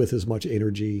play with as much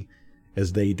energy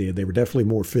as they did. They were definitely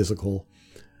more physical.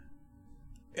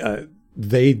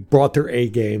 They brought their A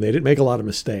game. They didn't make a lot of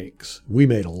mistakes. We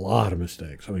made a lot of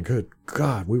mistakes. I mean, good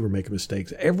God, we were making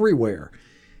mistakes everywhere.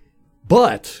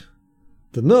 But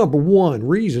the number one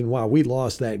reason why we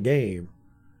lost that game,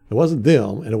 it wasn't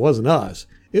them and it wasn't us.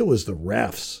 It was the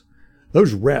refs.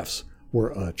 Those refs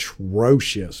were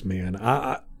atrocious, man.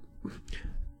 I've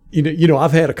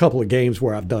had a couple of games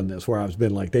where I've done this, where I've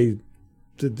been like,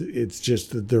 it's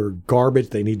just that they're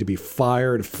garbage. They need to be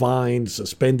fired, fined,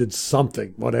 suspended,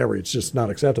 something, whatever. It's just not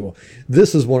acceptable.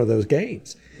 This is one of those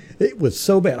games. It was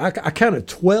so bad. I counted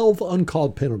 12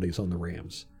 uncalled penalties on the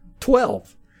Rams.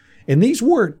 12. And these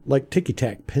weren't like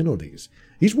ticky-tack penalties.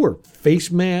 These were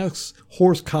face masks,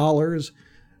 horse collars,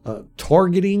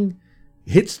 targeting,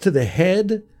 hits to the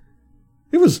head.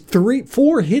 It was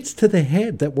 4 hits to the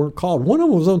head that weren't called. One of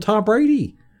them was on Tom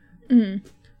Brady. Mm-hmm.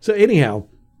 So anyhow,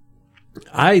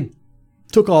 I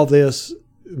took all this,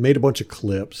 made a bunch of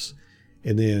clips,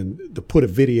 and then to put a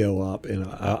video up, and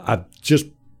I just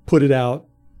put it out,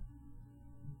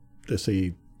 let's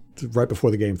see, right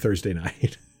before the game Thursday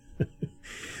night.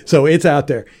 So it's out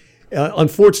there.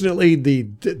 Unfortunately,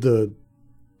 the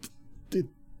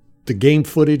game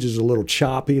footage is a little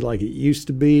choppy like it used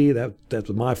to be. That's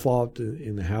my fault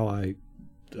in how I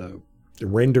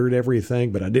rendered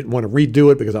everything, but I didn't want to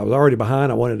redo it because I was already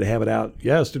behind. I wanted to have it out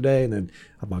yesterday, and then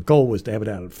my goal was to have it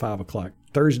out at 5 o'clock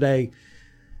Thursday,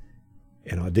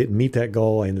 and I didn't meet that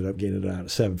goal. I ended up getting it out at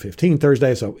 7:15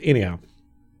 Thursday. So anyhow,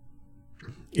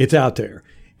 it's out there,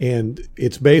 and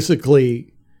it's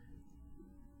basically,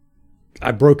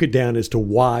 I broke it down as to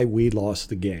why we lost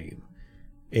the game.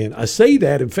 And I say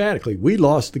that emphatically. We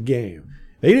lost the game.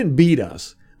 They didn't beat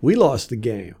us. We lost the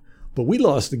game. But we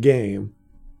lost the game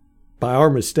by our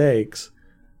mistakes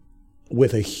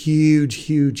with a huge,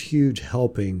 huge, huge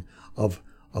helping of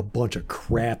a bunch of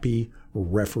crappy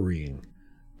refereeing.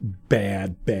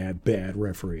 Bad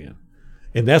refereeing.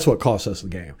 And that's what cost us the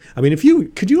game. I mean,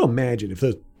 could you imagine if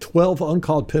the 12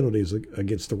 uncalled penalties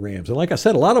against the Rams, and like I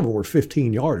said, a lot of them were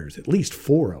 15-yarders. At least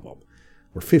 4 of them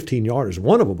were 15-yarders.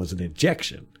 One of them was an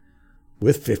ejection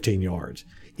with 15 yards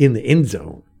in the end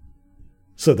zone.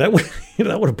 So that would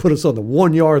have put us on the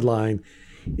 1-yard line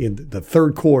in the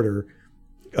third quarter.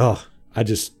 Oh,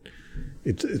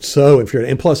 it's so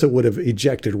infuriating. And plus, it would have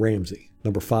ejected Ramsey,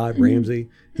 number 5, Ramsey.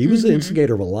 He was the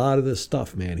instigator of a lot of this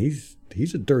stuff, man.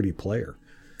 He's a dirty player.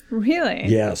 Really?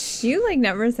 Yes. You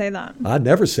never say that. I'd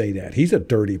never say that. He's a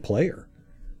dirty player.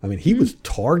 I mean, he was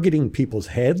targeting people's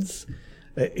heads.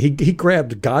 He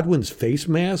grabbed Godwin's face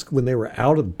mask when they were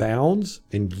out of bounds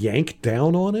and yanked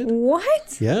down on it.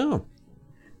 What? Yeah.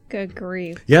 Good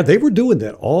grief. Yeah, they were doing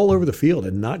that all over the field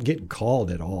and not getting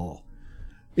called at all.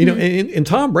 You know, and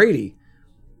Tom Brady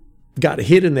got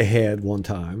hit in the head one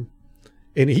time,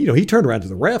 and he turned around to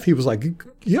the ref. He was like,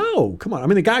 "Yo, come on!" I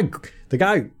mean, the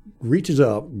guy reaches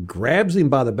up, grabs him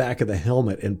by the back of the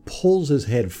helmet, and pulls his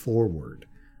head forward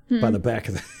by the back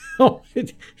of the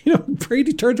helmet.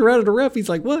 Brady turns around to the ref. He's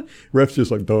like, "What?" Ref's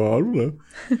just like, "Duh, I don't know."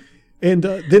 And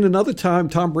then another time,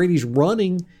 Tom Brady's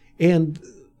running, and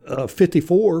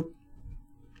 54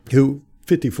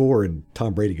 and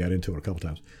Tom Brady got into it a couple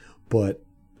times, but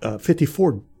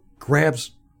 54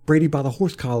 grabs Brady by the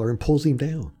horse collar and pulls him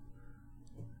down.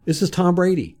 This is Tom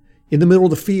Brady in the middle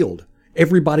of the field.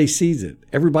 Everybody sees it.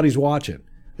 Everybody's watching.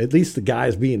 At least the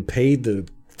guys being paid to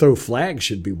throw flags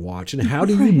should be watching. How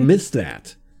do you miss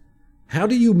that? How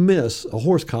do you miss a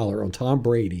horse collar on Tom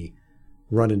Brady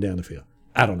running down the field?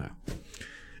 I don't know.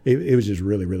 It was just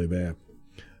really, really bad.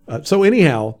 So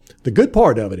anyhow, the good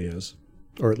part of it is,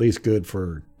 or at least good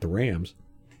for the Rams,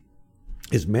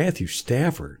 is Matthew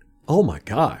Stafford. Oh, my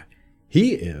God.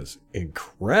 He is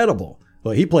incredible.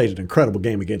 Well, he played an incredible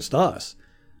game against us.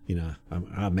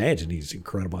 I imagine he's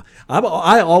incredible.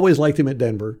 I always liked him at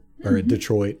Denver or at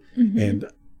Detroit. And,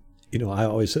 I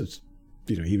always said,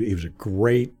 he was a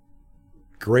great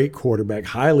quarterback,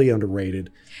 highly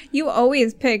underrated. You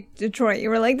always picked Detroit. You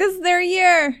were like, this is their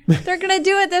year. They're going to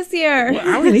do it this year.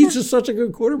 Well, I mean, he's just such a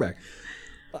good quarterback.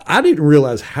 I didn't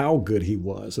realize how good he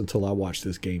was until I watched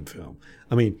this game film.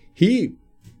 I mean, he's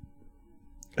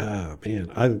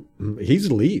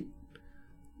elite.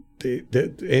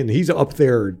 And he's up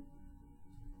there,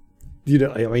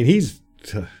 he's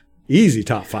easy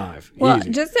top 5. Well, easy.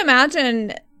 Just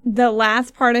imagine the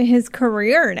last part of his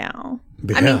career now.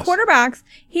 Yes. I mean, quarterbacks,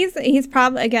 he's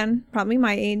probably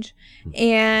my age.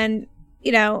 And,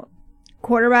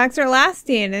 quarterbacks are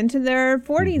lasting into their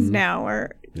 40s now,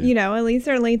 or, at least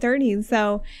their late 30s.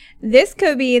 So this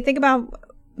could be, think about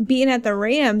being at the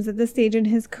Rams at this stage in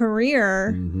his career.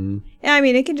 I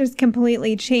mean, it can just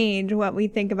completely change what we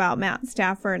think about Matt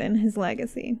Stafford and his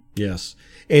legacy. Yes.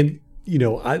 And,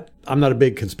 I'm not a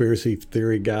big conspiracy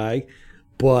theory guy,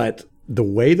 but the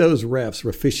way those refs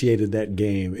officiated that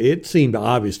game, it seemed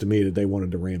obvious to me that they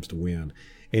wanted the Rams to win.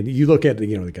 And you look at they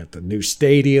got the new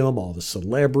stadium, all the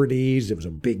celebrities. It was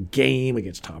a big game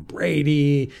against Tom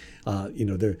Brady.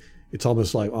 It's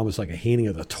almost like a handing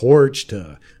of the torch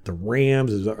to the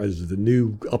Rams as the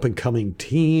new up and coming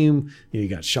team. You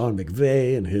got Sean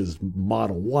McVay and his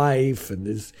model wife, and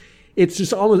it's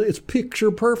just it's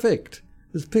picture perfect.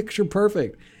 It's picture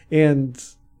perfect, and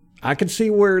I could see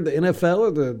where the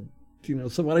NFL or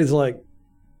somebody's like,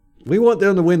 we want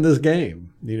them to win this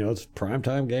game. It's a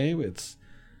primetime game.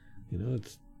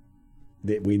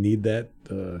 We need that,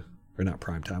 or not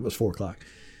primetime. It was 4:00.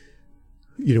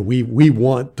 We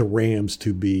want the Rams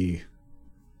to be,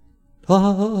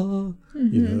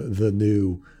 the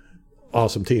new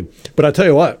awesome team. But I tell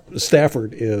you what,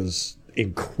 Stafford is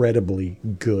incredibly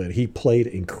good. He played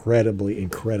incredibly,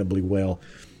 incredibly well.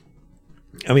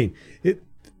 I mean,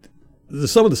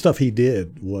 some of the stuff he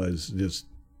did was just,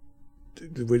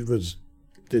 it was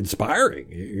inspiring.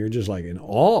 You're just like in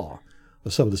awe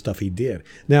of some of the stuff he did.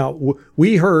 Now,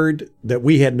 we heard that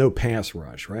we had no pass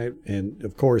rush, right? And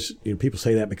of course, people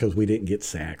say that because we didn't get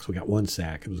sacks. We got 1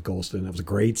 sack. It was Golston. That was a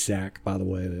great sack, by the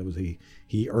way. That was he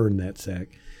earned that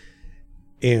sack.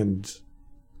 And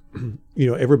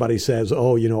everybody says,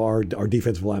 our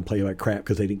defensive line played like crap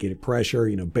because they didn't get pressure.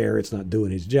 Barrett's not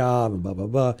doing his job and blah blah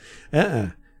blah.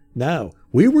 No,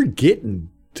 we were getting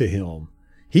to him.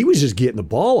 He was just getting the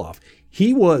ball off.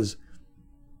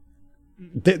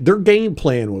 Their game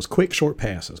plan was quick short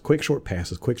passes,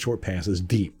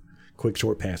 deep. Quick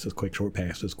short passes,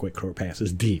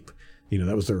 deep.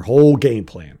 That was their whole game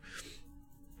plan.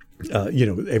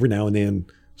 Every now and then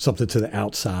something to the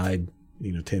outside,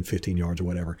 10, 15 yards or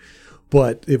whatever.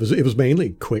 But it was mainly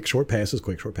quick short passes,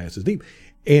 deep.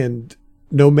 And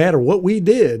no matter what we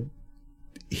did,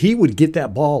 he would get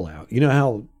that ball out. You know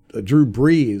how Drew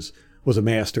Brees was a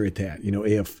master at that. You know,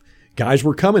 if guys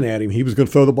were coming at him, he was going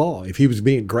to throw the ball. If he was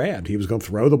being grabbed, he was going to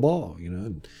throw the ball. You know,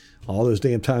 and all those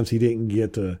damn times he didn't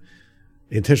get the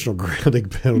intentional grounding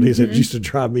penalties, it used to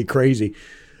drive me crazy.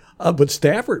 But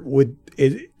Stafford would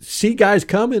see guys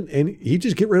coming, and he'd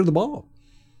just get rid of the ball.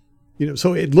 You know,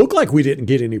 so it looked like we didn't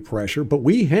get any pressure, but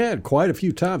we had quite a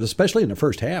few times, especially in the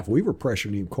first half. We were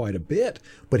pressuring him quite a bit,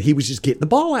 but he was just getting the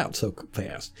ball out so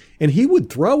fast. And he would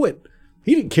throw it.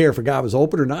 He didn't care if a guy was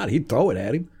open or not. He'd throw it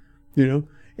at him, you know.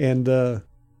 And a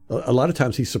lot of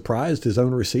times he surprised his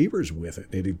own receivers with it.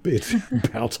 It'd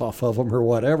bounce off of them or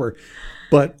whatever.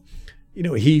 But, you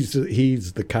know, he's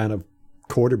the kind of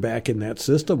quarterback in that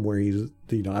system where he's,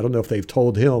 you know, I don't know if they've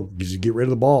told him, just get rid of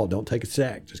the ball. Don't take a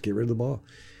sack. Just get rid of the ball.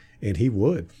 And he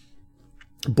would.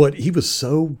 But he was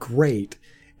so great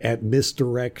at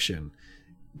misdirection.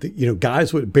 You know,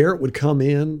 Barrett would come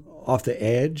in off the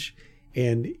edge,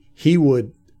 and he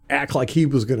would act like he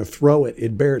was going to throw it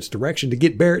in Barrett's direction to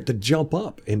get Barrett to jump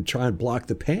up and try and block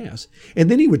the pass. And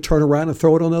then he would turn around and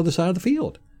throw it on the other side of the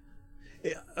field.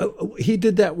 He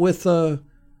did that with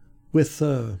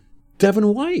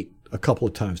Devin White a couple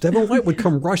of times. Devin White would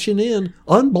come rushing in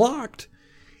unblocked,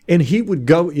 and he would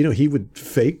go, you know, he would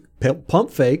pump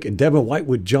fake, and Devin White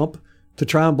would jump to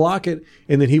try and block it,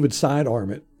 and then he would sidearm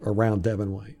it around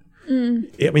Devin White.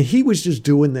 I mean, he was just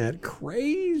doing that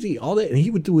crazy, all that, and he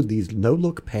would do these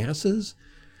no-look passes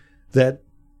that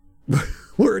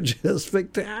were just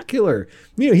spectacular.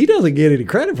 You know, he doesn't get any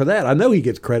credit for that. I know he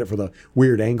gets credit for the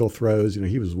weird angle throws. You know,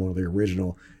 he was one of the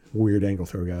original weird angle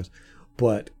throw guys.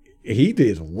 But he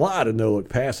did a lot of no-look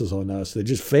passes on us that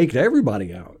just faked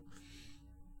everybody out.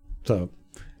 So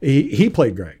he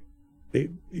played great.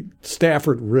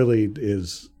 Stafford really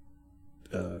is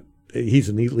he's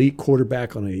an elite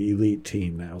quarterback on an elite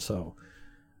team now. So,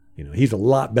 you know, he's a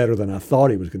lot better than I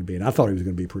thought he was going to be. And I thought he was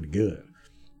going to be pretty good.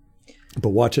 But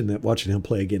watching him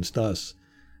play against us,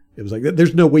 it was like,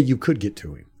 there's no way you could get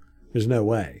to him. There's no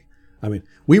way. I mean,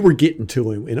 we were getting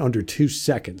to him in under 2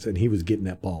 seconds, and he was getting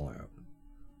that ball out.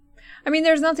 I mean,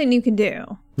 there's nothing you can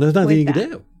do. There's nothing you can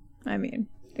do. I mean,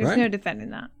 there's no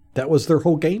defending that. That was their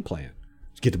whole game plan.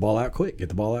 Just get the ball out quick. Get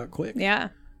the ball out quick. Yeah.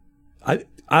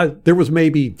 There was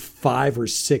maybe 5 or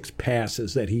 6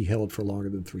 passes that he held for longer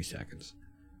than 3 seconds.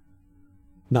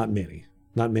 Not many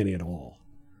at all.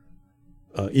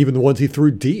 Even the ones he threw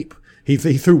deep. He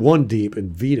threw one deep,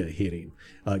 and Vita hit him.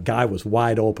 Guy was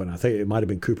wide open. I think it might have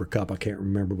been Cooper Kupp. I can't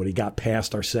remember, but he got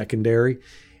past our secondary,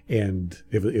 and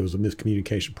it was a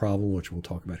miscommunication problem, which we'll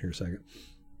talk about here in a second.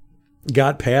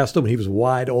 Got past him. He was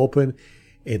wide open,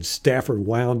 and Stafford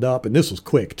wound up, and this was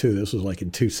quick too. This was like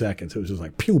in 2 seconds. It was just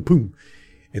like pew, boom.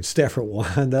 And Stafford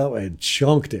wound up and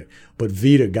chunked it. But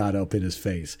Vita got up in his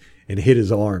face and hit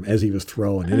his arm as he was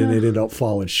throwing, and it ended up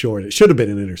falling short. It should have been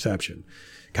an interception.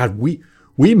 God, we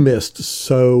missed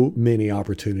so many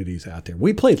opportunities out there.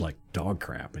 We played like dog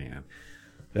crap, man.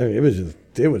 It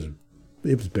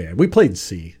was bad. We played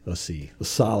a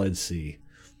solid C.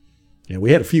 Yeah,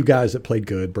 we had a few guys that played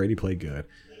good. Brady played good.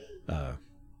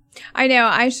 I know.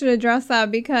 I should address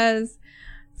that because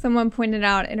someone pointed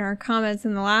out in our comments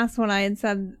in the last one, I had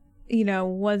said, you know,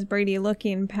 was Brady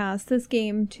looking past this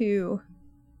game to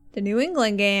the New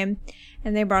England game?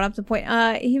 And they brought up the point.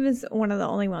 He was one of the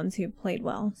only ones who played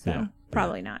well, so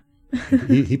probably not.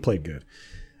 he played good.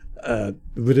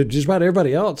 But just about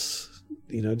everybody else,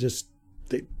 you know, just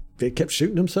they kept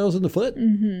shooting themselves in the foot.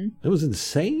 Mm-hmm. It was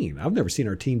insane. I've never seen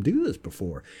our team do this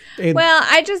before. And well,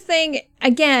 I just think,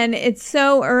 again, it's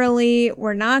so early.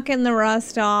 We're knocking the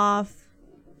rust off.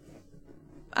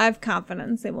 I have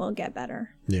confidence it will get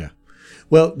better. Yeah.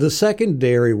 Well, the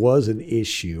secondary was an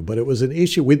issue, but it was an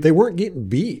issue. They weren't getting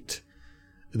beat.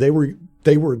 They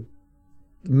were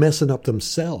messing up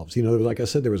themselves. You know, like I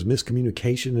said, there was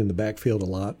miscommunication in the backfield a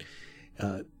lot.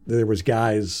 There was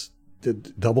guys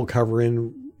double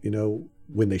covering, you know,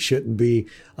 when they shouldn't be.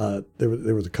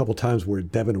 There was a couple times where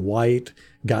Devin White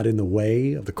got in the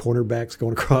way of the cornerbacks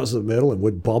going across the middle and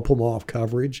would bump them off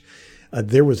coverage.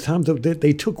 There was times that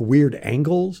they took weird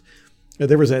angles.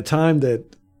 There was that time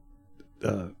that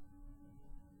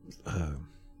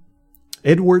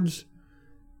Edwards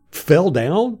fell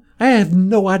down. I have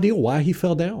no idea why he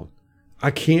fell down.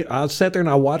 I sat there and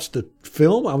I watched the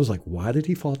film. I was like, why did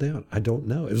he fall down? I don't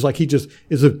know. It was like his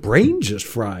brain just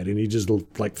fried and he just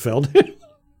like fell down.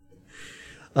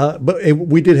 But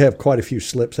we did have quite a few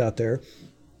slips out there.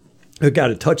 We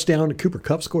got a touchdown. Cooper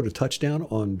Kupp scored a touchdown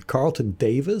on Carlton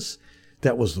Davis.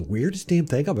 That was the weirdest damn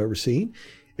thing I've ever seen.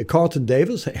 And Carlton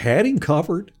Davis had him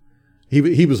covered.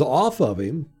 He was off of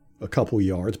him a couple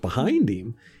yards behind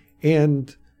him.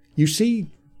 And you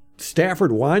see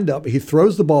Stafford wind up. He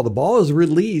throws the ball. The ball is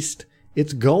released.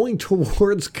 It's going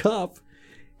towards Kupp.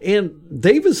 And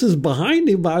Davis is behind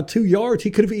him by 2 yards.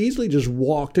 He could have easily just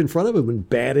walked in front of him and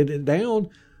batted it down.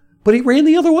 But he ran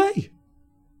the other way.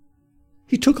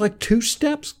 He took like 2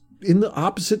 steps in the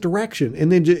opposite direction.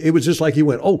 And then it was just like he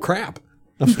went, oh, crap.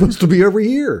 I'm supposed to be over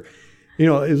here. You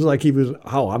know, it was like he was,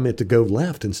 I meant to go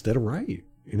left instead of right.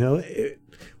 You know,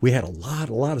 we had a lot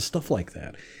of stuff like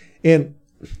that. And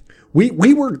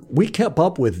we kept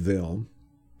up with them,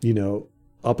 you know,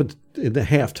 up in the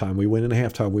halftime. We went into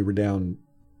halftime. We were down,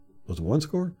 was it 1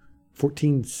 score?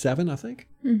 14-7, I think,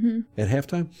 at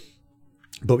halftime.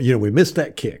 But, you know, we missed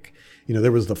that kick. You know,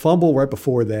 there was the fumble right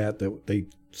before that they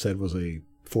said was a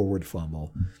forward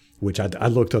fumble, which I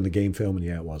looked on the game film, and,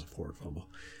 yeah, it was a forward fumble.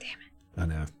 Damn it. I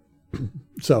know.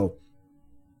 So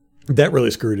that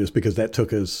really screwed us because that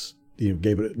took us, you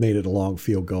know, made it a long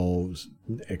field goal. It was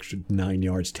an extra 9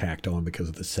 yards tacked on because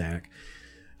of the sack.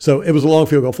 So it was a long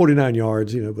field goal, 49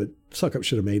 yards, you know, but Succop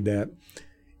should have made that.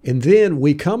 And then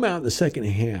we come out in the second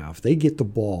half. They get the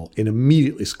ball and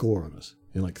immediately score on us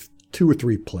in like 2 or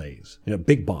 3 plays. You know,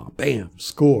 big bomb, bam,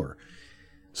 score.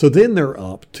 So then they're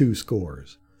up 2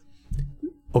 scores.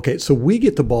 Okay, so we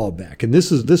get the ball back, and this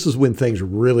is when things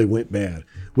really went bad.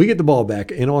 We get the ball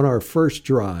back, and on our first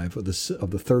drive of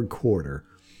the third quarter,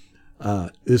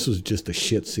 this was just a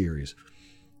shit series.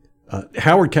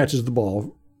 Howard catches the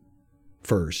ball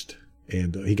first,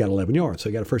 and he got 11 yards, so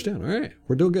he got a first down. All right,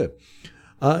 we're doing good.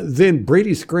 Then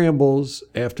Brady scrambles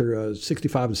after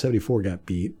 65-74 got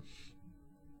beat,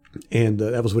 and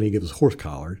that was when he gave us horse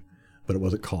collared, but it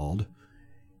wasn't called.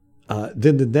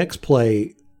 Then the next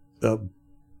play,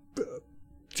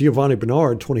 Giovanni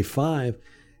Bernard, 25,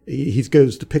 he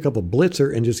goes to pick up a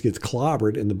blitzer and just gets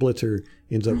clobbered, and the blitzer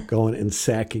ends up going and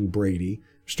sacking Brady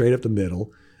straight up the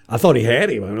middle. I thought he had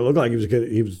him. I mean, it looked like he was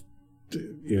good. He was,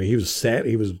 you know, he was set.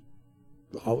 He was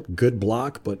a good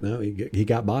block, but no, he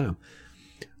got by him.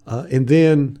 And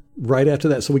then right after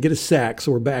that, so we get a sack,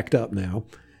 so we're backed up now.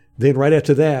 Then right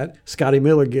after that, Scotty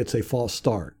Miller gets a false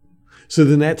start. So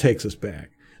then that takes us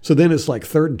back. So then it's like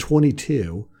 3rd and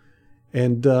 22,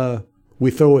 and we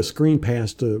throw a screen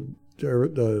pass to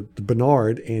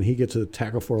Bernard, and he gets a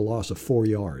tackle for a loss of 4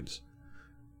 yards.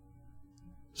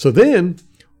 So then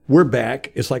we're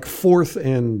back. It's like 4th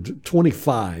and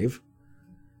 25.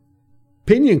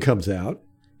 Pinion comes out.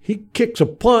 He kicks a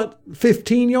punt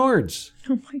 15 yards.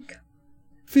 Oh, my God.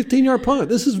 15-yard punt.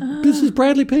 This is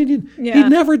Bradley Pinion. Yeah. He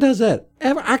never does that.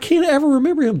 Ever. I can't ever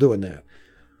remember him doing that.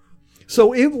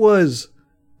 So it was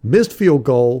missed field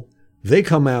goal. They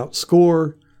come out,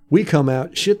 score. We come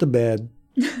out, shit the bed.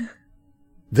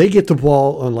 They get the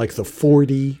ball on like the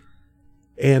 40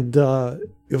 and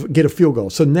get a field goal.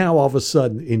 So now all of a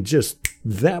sudden, in just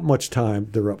that much time,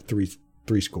 they're up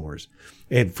three scores.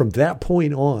 And from that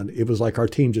point on, it was like our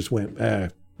team just went,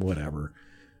 whatever.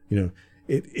 You know,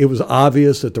 it was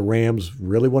obvious that the Rams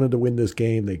really wanted to win this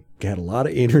game. They had a lot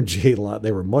of energy,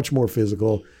 they were much more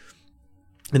physical.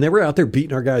 And they were out there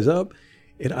beating our guys up.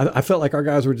 And I felt like our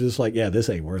guys were just like, yeah, this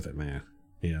ain't worth it, man.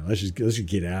 You know, let's just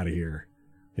get out of here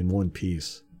in one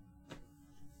piece.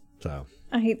 So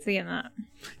I hate seeing that.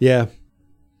 Yeah,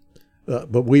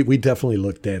 but we definitely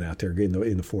looked dead out there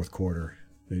in the fourth quarter.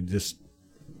 Just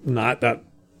not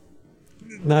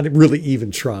really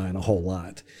even trying a whole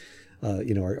lot.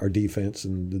 You know, our defense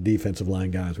and the defensive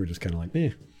line guys were just kind of like,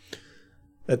 eh.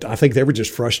 I think they were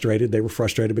just frustrated. They were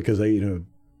frustrated because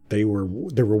they were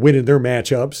winning their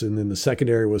matchups, and then the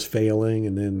secondary was failing,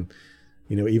 and then,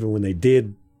 you know, even when they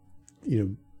did, you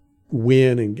know,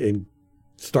 win and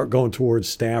start going towards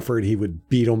Stafford, he would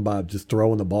beat them by just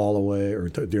throwing the ball away or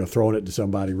throwing it to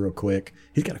somebody real quick.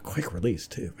 He's got a quick release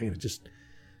too, man. It's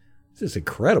just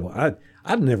incredible. I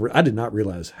did not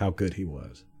realize how good he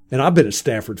was, and I've been a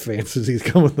Stafford fan since he's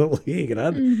come in the league,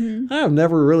 and I have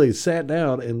never really sat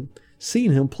down and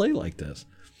seen him play like this.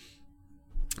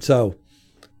 So,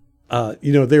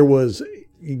 you know,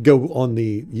 you go on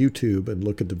the YouTube and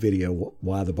look at the video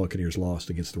why the Buccaneers lost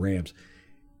against the Rams.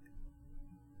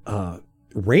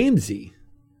 Ramsey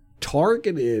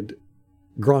targeted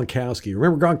Gronkowski.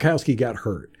 Remember, Gronkowski got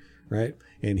hurt, right?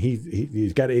 And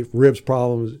he's got ribs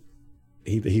problems.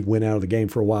 He went out of the game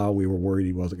for a while. We were worried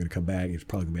he wasn't going to come back. He was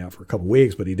probably going to be out for a couple of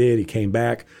weeks, but he did. He came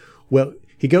back. Well,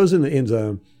 he goes in the end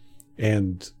zone,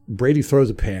 and Brady throws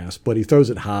a pass, but he throws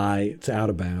it high. It's out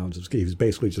of bounds. He's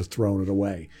basically just throwing it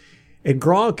away. And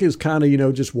Gronk is kind of, you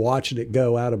know, just watching it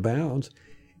go out of bounds.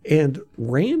 And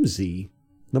Ramsey,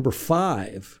 number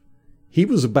 5, he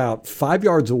was about 5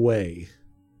 yards away,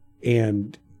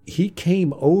 and he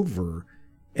came over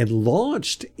and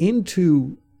launched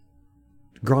into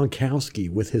Gronkowski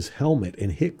with his helmet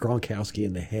and hit Gronkowski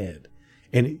in the head.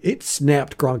 And it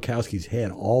snapped Gronkowski's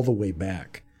head all the way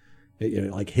back.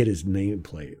 It, like hit his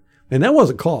nameplate. And that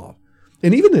wasn't called.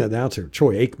 And even the announcer,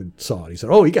 Troy Aikman, saw it. He said,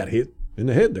 oh, he got hit in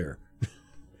the head there.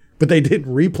 But they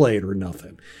didn't replay it or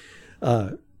nothing.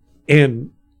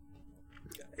 And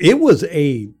it was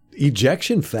a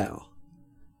ejection foul.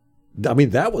 I mean,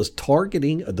 that was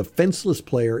targeting a defenseless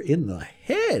player in the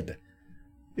head.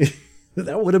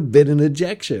 That would have been an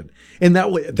ejection. And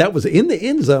that was in the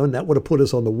end zone. That would have put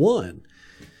us on the 1.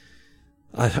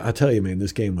 I tell you, man,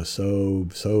 this game was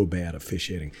so bad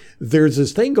officiating. There's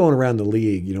this thing going around the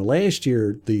league. You know, last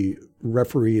year the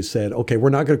referees said, okay, we're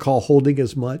not going to call holding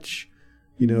as much.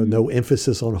 You know, no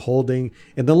emphasis on holding.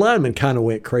 And the linemen kind of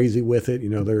went crazy with it. You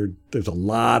know, there's a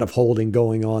lot of holding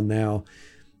going on now.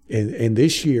 And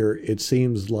this year it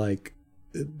seems like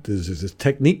there's this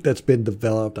technique that's been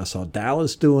developed. I saw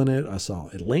Dallas doing it. I saw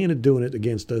Atlanta doing it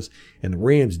against us. And the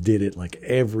Rams did it like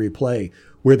every play,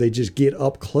 where they just get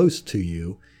up close to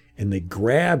you and they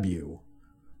grab you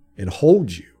and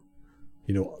hold you,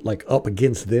 you know, like up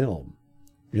against them.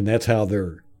 And that's how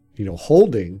they're, you know,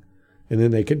 holding. And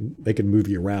then they can move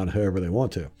you around however they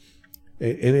want to.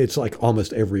 And it's like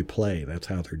almost every play. That's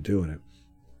how they're doing it.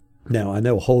 Now, I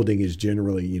know holding is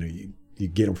generally, you know, you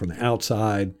get them from the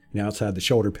outside and outside the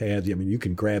shoulder pads. I mean, you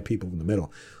can grab people from the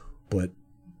middle. But,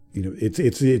 you know,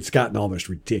 it's gotten almost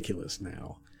ridiculous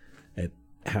now at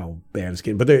how bad it's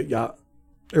getting. But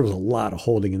there was a lot of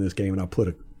holding in this game, and I'll put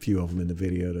a few of them in the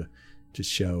video to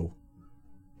just show,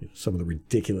 you know, some of the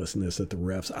ridiculousness that the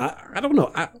refs. I don't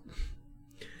know.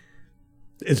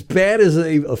 As bad as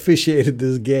they officiated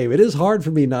this game, it is hard for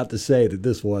me not to say that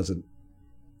this wasn't,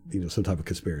 you know, some type of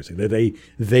conspiracy. That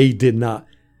they did not.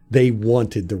 They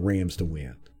wanted the Rams to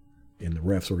win, and the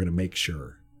refs were going to make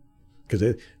sure,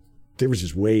 because there was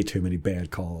just way too many bad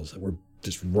calls that were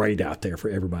just right out there for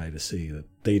everybody to see that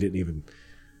they didn't even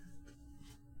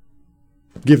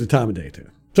give the time of day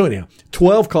to. So anyhow,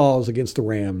 12 calls against the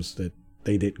Rams that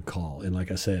they didn't call, and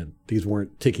like I said, these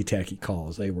weren't ticky-tacky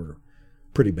calls. They were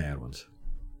pretty bad ones.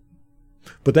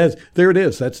 But there it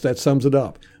is. That sums it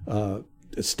up.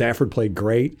 Stafford played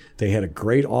great. They had a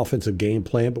great offensive game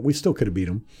plan, but we still could have beat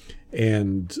them.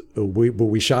 And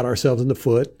we shot ourselves in the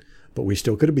foot, but we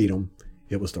still could have beat them.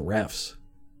 It was the refs.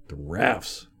 The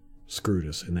refs screwed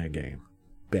us in that game.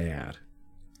 Bad.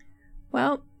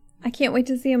 Well, I can't wait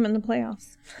to see them in the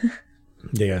playoffs.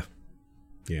 Yeah.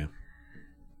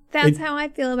 That's how I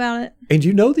feel about it. And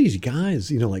you know these guys,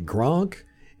 you know, like Gronk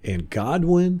and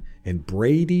Godwin and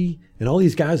Brady and all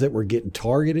these guys that were getting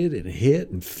targeted and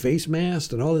hit and face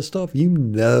masked and all this stuff, you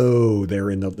know, they were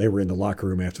in the locker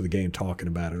room after the game talking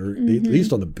about it, or at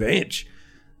least on the bench,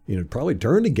 you know, probably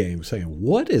during the game saying,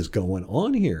 what is going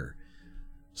on here?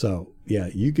 So yeah,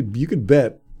 you could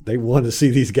bet they want to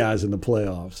see these guys in the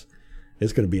playoffs.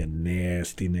 It's going to be a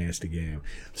nasty, nasty game.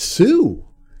 Sue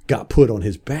got put on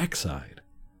his backside.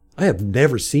 I have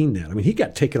never seen that. I mean, he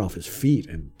got taken off his feet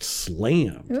and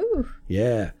slammed. Ooh.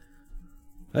 Yeah.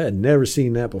 I had never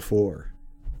seen that before.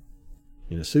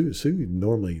 You know, Sue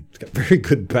normally has got very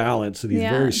good balance and he's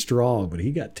very strong, but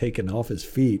he got taken off his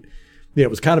feet. Yeah, it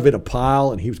was kind of in a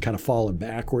pile and he was kind of falling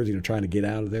backwards, you know, trying to get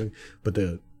out of there. But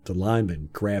the lineman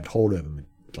grabbed hold of him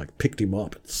and like picked him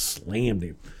up and slammed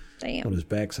him on his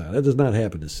backside. That does not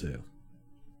happen to Sue.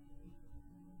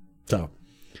 So,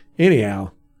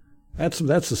 anyhow, that's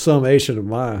the summation of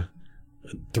my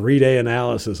 3-day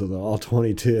analysis of the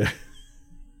All-22.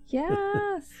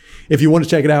 Yes. If you want to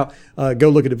check it out, go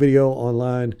look at the video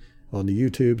online on the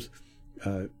YouTubes.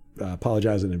 I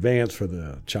apologize in advance for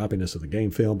the choppiness of the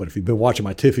game film, but if you've been watching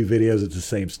my Tiffy videos, it's the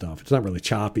same stuff. It's not really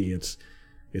choppy. It's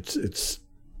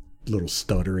a little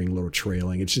stuttering, a little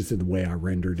trailing. It's just in the way I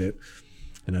rendered it,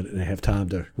 and I didn't have time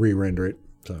to re-render it.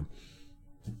 So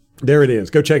there it is.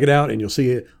 Go check it out, and you'll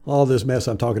see it. All this mess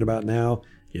I'm talking about now.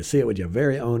 You see it with your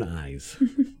very own eyes.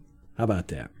 How about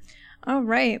that? All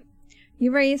right.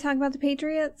 You ready to talk about the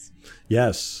Patriots?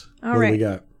 Yes. All what right. do we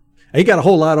got? Ain't got a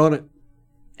whole lot on it.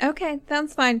 Okay,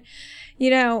 that's fine.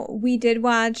 You know, we did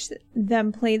watch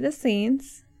them play the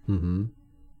Saints. Mm-hmm.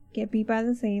 Get beat by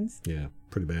the Saints. Yeah,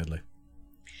 pretty badly.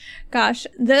 Gosh,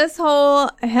 this whole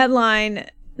headline,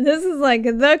 this is like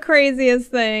the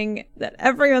craziest thing that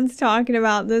everyone's talking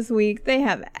about this week. They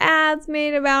have ads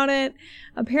made about it.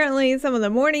 Apparently, some of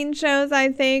the morning shows,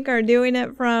 I think, are doing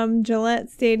it from Gillette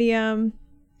Stadium.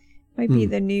 Might be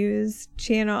the news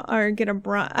channel or get a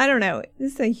I don't know.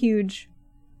 This is a huge,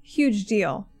 huge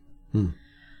deal. I'm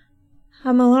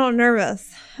a little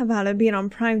nervous about it being on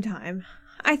primetime.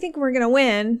 I think we're going to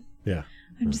win. Yeah.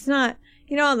 I'm just not,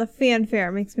 all the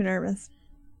fanfare makes me nervous.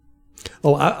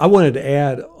 Oh, I wanted to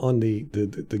add on the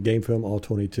game film, all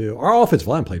 22. Our offensive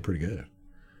line played pretty good.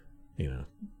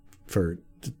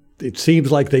 It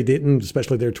seems like they didn't,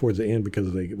 especially there towards the end,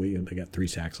 because they got 3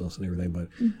 sacks lost and everything.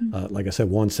 But like I said,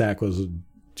 1 sack was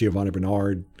Giovanni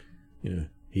Bernard.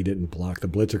 He didn't block the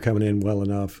blitzer coming in well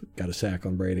enough. Got a sack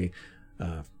on Brady.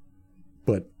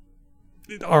 But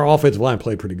our offensive line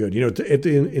played pretty good.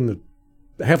 In the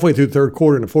halfway through the third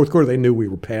quarter and the fourth quarter, they knew we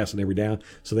were passing every down,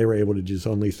 so they were able to just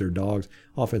unleash their dogs.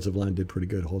 Offensive line did pretty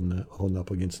good holding up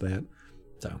against that.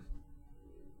 So,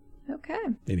 okay.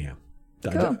 Anyhow,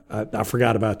 cool. I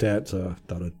forgot about that, so I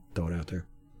thought I'd throw it out there.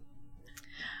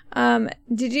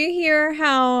 Did you hear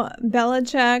how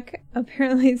Belichick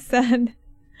apparently said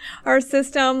our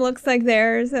system looks like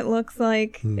theirs? It looks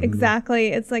like exactly,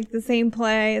 it's like the same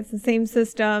play, it's the same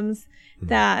systems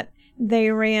that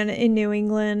they ran in New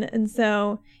England. And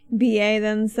so BA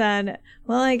then said,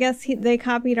 well, I guess they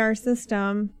copied our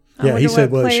system. He said,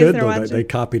 well, it should though. They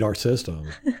copied our system.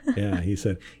 Yeah, he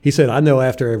said, I know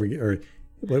after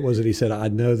what was it? He said, I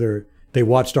know they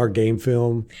watched our game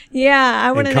film. Yeah,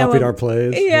 I want to know. Copied our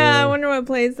plays. Yeah, I wonder what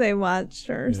plays they watched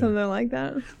or something like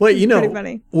that. Well, pretty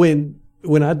funny.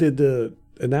 When I did the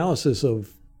analysis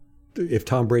of if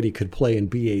Tom Brady could play in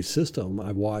BA's system,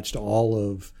 I watched all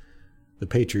of the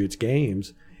Patriots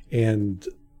games, and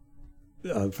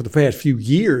for the past few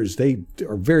years, they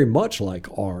are very much like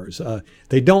ours.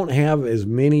 They don't have as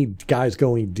many guys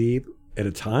going deep at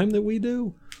a time that we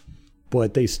do,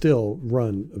 but they still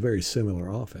run a very similar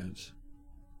offense.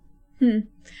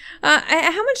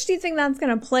 How much do you think that's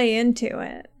going to play into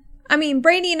it? I mean,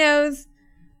 Brady knows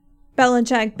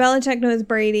Belichick. Belichick knows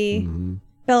Brady. Mm-hmm.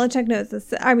 Belichick knows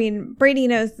Brady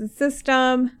knows the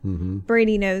system. Mm-hmm.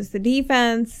 Brady knows the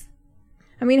defense.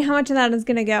 I mean, how much of that is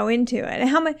going to go into it? And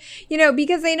how much,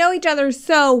 because they know each other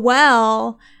so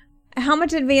well, how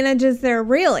much advantage is there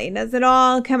really? Does it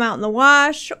all come out in the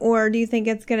wash, or do you think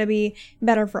it's going to be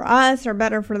better for us or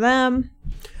better for them?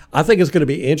 I think it's going to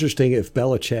be interesting if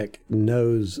Belichick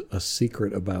knows a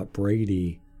secret about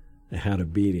Brady and how to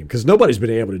beat him, because nobody's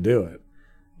been able to do it,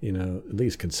 at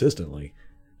least consistently.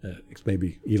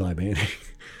 Maybe Eli Manning.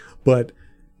 But,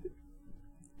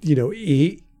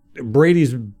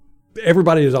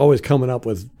 everybody is always coming up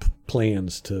with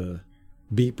plans to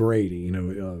beat Brady,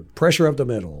 pressure up the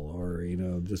middle, or,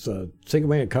 just a single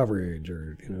man coverage,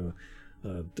 or,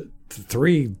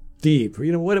 3 deep,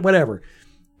 whatever.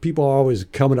 People are always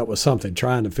coming up with something,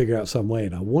 trying to figure out some way.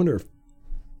 And I wonder if,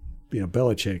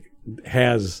 Belichick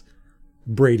has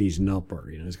Brady's number.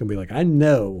 It's going to be like, I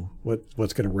know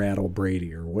what's going to rattle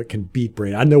Brady or what can beat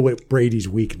Brady. I know what Brady's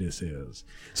weakness is.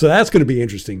 So that's going to be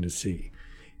interesting to see.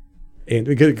 And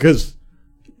because,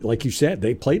 like you said,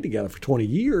 they played together for 20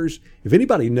 years. If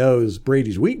anybody knows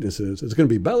Brady's weaknesses, it's going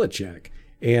to be Belichick.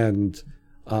 And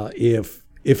if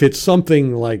it's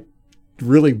something like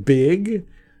really big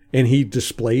and he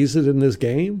displays it in this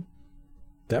game,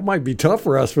 that might be tough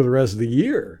for us for the rest of the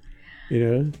year.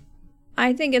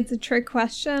 I think it's a trick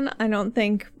question. I don't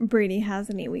think Brady has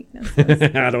any weaknesses.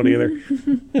 I don't either.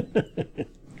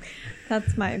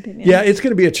 That's my opinion. Yeah, it's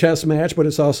going to be a chess match, but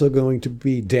it's also going to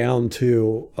be down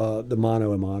to the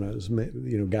mano a manos,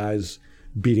 guys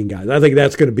beating guys. I think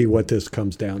that's going to be what this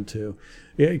comes down to.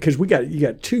 Because you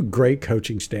got 2 great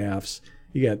coaching staffs.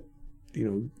 You got,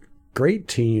 great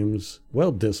teams,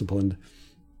 well disciplined,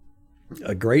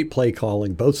 a great play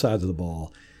calling, both sides of the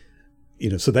ball.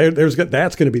 So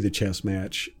that's going to be the chess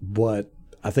match, but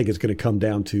I think it's going to come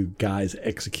down to guys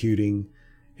executing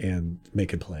and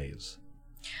making plays.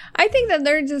 I think that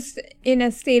they're just in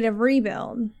a state of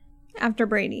rebuild after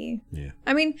Brady. Yeah.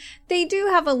 I mean, they do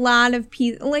have a lot of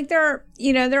pieces. Like their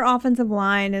offensive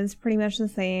line is pretty much the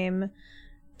same.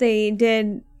 They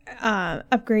did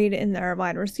upgrade in their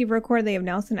wide receiver core. They have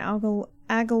Nelson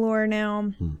Aguilar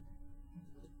now.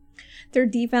 Their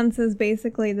defense is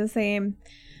basically the same.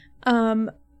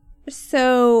 But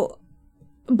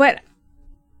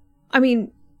I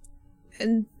mean,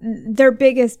 their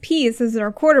biggest piece is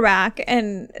their quarterback,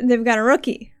 and they've got a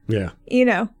rookie. Yeah.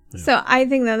 Yeah. So I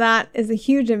think that is a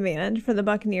huge advantage for the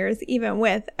Buccaneers, even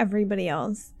with everybody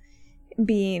else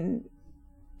being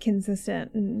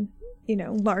consistent and,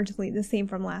 largely the same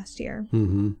from last year.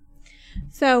 Mm-hmm.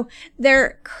 So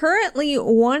they're currently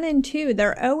 1-2.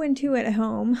 They're 0-2 at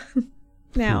home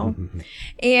now.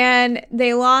 And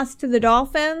they lost to the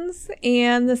Dolphins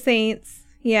and the Saints.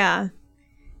 Yeah.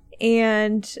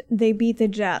 And they beat the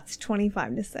Jets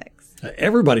 25-6.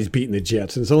 Everybody's beating the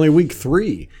Jets, and it's only week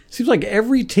 3. Seems like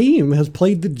every team has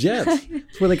played the Jets.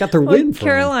 That's where they got their win from.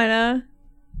 Carolina,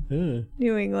 New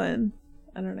England.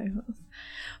 I don't know who else.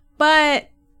 But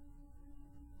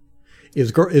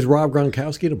Is Rob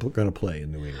Gronkowski going to play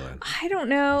in New England? I don't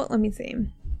know. Let me see.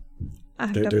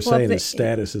 They're saying his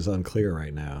status is unclear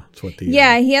right now. That's what he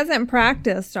hasn't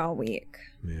practiced all week.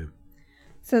 Yeah.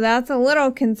 So that's a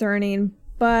little concerning,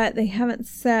 but they haven't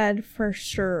said for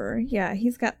sure. Yeah,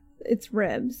 his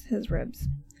ribs.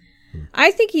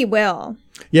 I think he will.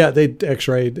 Yeah, they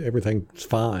x-rayed, everything's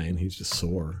fine. He's just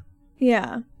sore.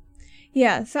 Yeah.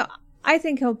 Yeah, so I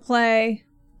think he'll play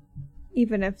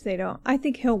even if they don't. I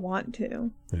think he'll want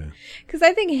to. Yeah. Because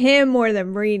I think him more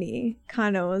than Brady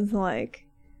kind of was like,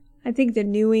 I think the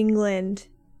New England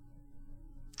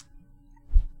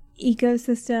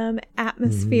ecosystem,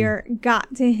 atmosphere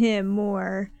got to him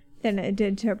more than it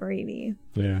did to Brady.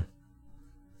 Yeah.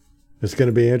 It's going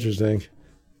to be interesting.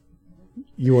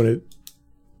 You want to...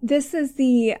 This is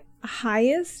the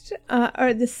highest,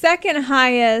 or the second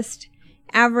highest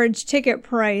average ticket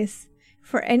price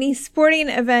for any sporting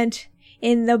event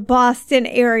in the Boston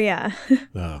area.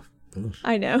 Oh.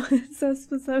 I know. It's so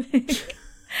specific.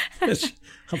 I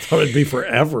thought it'd be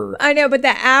forever. I know, but the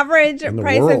average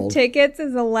price world. of tickets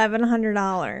is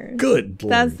 $1,100. Good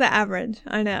Lord. That's the average.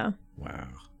 I know. Wow.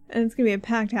 And it's going to be a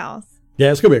packed house.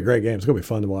 Yeah, it's going to be a great game. It's going to be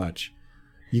fun to watch.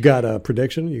 You got a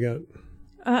prediction? You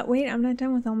got... Wait, I'm not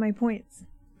done with all my points.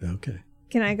 Okay.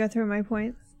 Can I go through my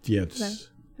points? Yes.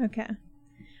 Okay.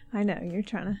 I know, you're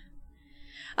trying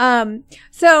to...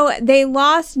 So they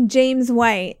lost James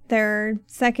White, their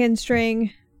second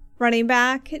string running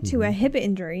back, to a hip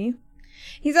injury.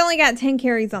 He's only got 10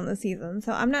 carries on the season,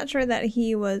 so I'm not sure that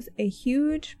he was a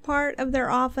huge part of their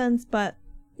offense, but,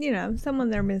 someone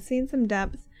they're missing, some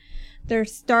depth. Their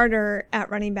starter at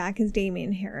running back is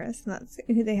Damian Harris, and that's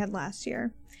who they had last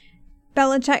year.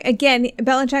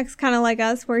 Belichick's kind of like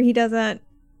us, where he doesn't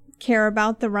care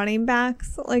about the running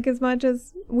backs like as much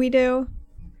as we do.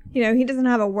 He doesn't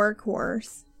have a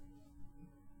workhorse.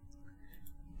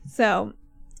 So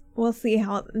we'll see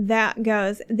how that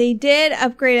goes. They did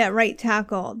upgrade at right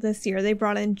tackle this year. They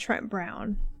brought in Trent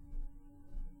Brown.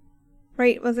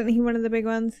 Right? Wasn't he one of the big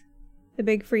ones? The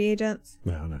big free agents?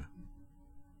 No.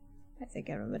 I think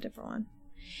I remember a different one.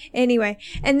 Anyway,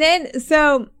 and then,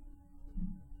 so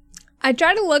I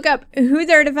tried to look up who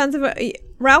their defensive...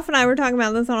 Ralph and I were talking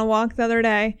about this on a walk the other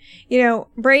day.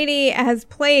 Brady has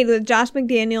played with Josh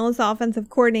McDaniels,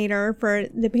 offensive coordinator for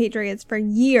the Patriots, for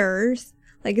years.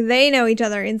 Like, they know each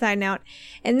other inside and out.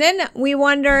 And then we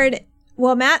wondered,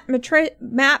 well, Matt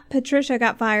Patricia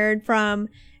got fired from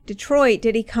Detroit.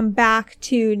 Did he come back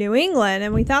to New England?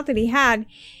 And we thought that he had.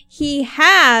 He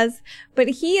has, but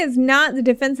he is not the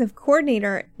defensive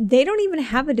coordinator. They don't even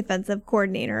have a defensive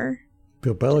coordinator.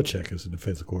 Bill Belichick is the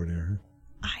defensive coordinator.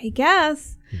 I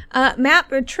guess. Matt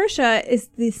Patricia is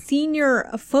the senior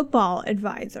football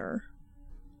advisor.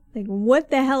 Like, what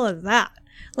the hell is that?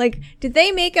 Like, did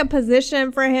they make a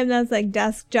position for him that's like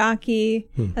desk jockey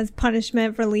as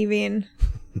punishment for leaving?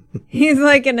 He's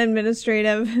like an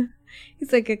administrative.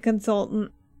 He's like a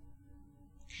consultant.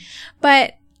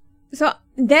 But, so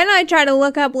then I try to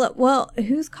look up, well,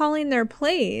 who's calling their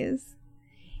plays?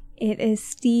 It is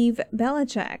Steve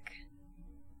Belichick.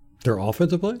 Their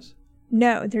offensive plays?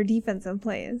 No, they're defensive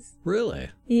plays.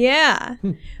 Really? Yeah.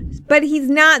 But he's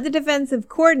not the defensive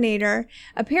coordinator.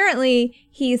 Apparently,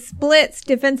 he splits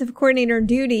defensive coordinator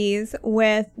duties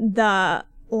with the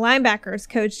linebackers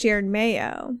coach, Jared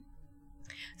Mayo.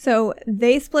 So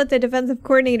they split the defensive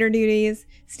coordinator duties.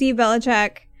 Steve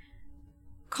Belichick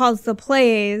calls the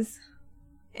plays,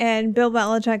 and Bill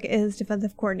Belichick is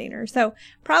defensive coordinator. So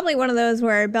probably one of those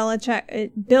where Bill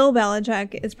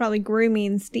Belichick is probably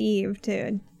grooming Steve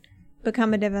to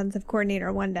become a defensive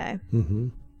coordinator one day. Mm-hmm.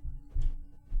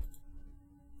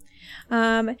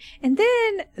 And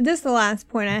then this is the last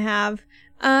point I have.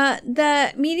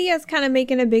 The media is kind of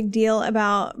making a big deal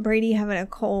about Brady having a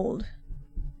cold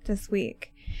this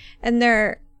week. And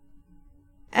their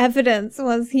evidence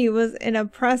was he was in a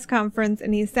press conference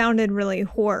and he sounded really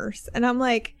hoarse. And I'm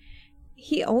like,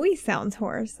 he always sounds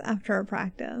hoarse after a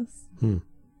practice.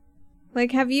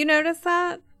 Like, have you noticed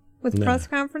that? With press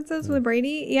conferences with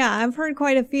Brady? Yeah, I've heard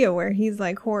quite a few where he's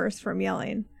like hoarse from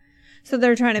yelling. So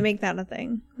they're trying to make that a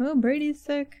thing. Oh, Brady's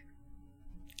sick.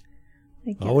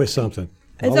 Always something.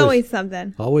 It's always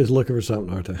something. Always looking for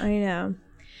something, aren't they? I know.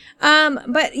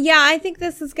 But yeah, I think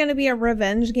this is going to be a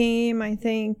revenge game. I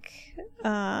think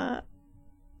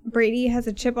Brady has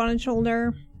a chip on his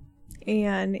shoulder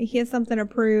and he has something to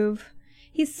prove.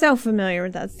 He's so familiar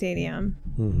with that stadium.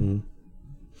 Mm-hmm.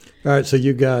 All right, so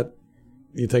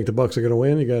you think the Bucs are going to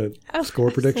win? You got a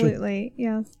score prediction? Absolutely,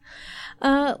 yes.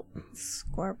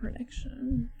 Score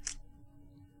prediction.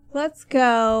 Let's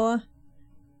go.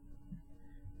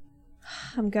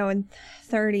 I'm going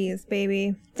 30s,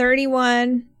 baby.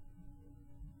 31-17.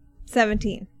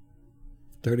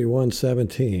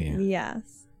 31-17. Yes.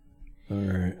 All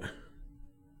right.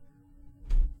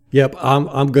 Yep,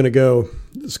 I'm going to go.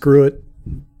 Screw it.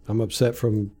 I'm upset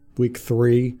from week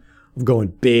 3. I'm going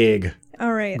big.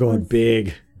 All right. I'm going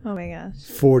big. Oh my gosh.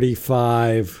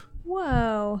 45.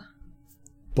 Whoa.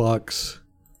 Bucks.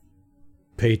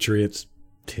 Patriots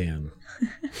 10.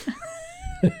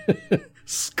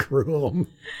 Screw them.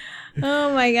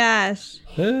 Oh my gosh.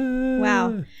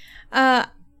 Wow.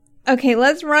 Okay,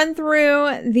 let's run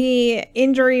through the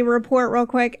injury report real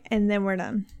quick, and then we're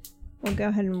done. We'll go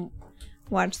ahead and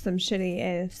watch some shitty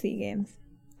AFC games.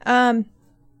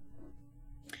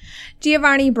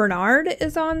 Giovanni Bernard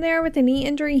is on there with a knee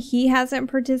injury. He hasn't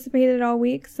participated all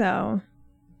week, so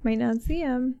might not see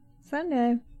him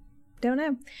Sunday. Don't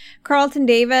know. Carlton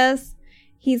Davis,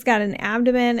 he's got an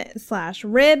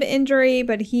abdomen/rib injury,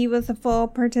 but he was a full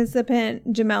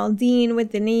participant. Jamel Dean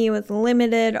with the knee was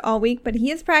limited all week, but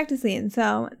he is practicing,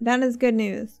 so that is good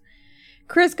news.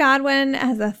 Chris Godwin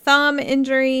has a thumb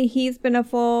injury. He's been a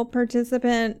full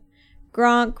participant.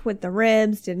 Gronk with the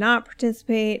ribs did not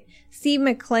participate. Steve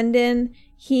McClendon,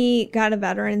 he got a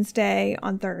Veterans Day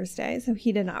on Thursday, so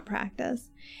he did not practice.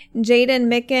 Jaden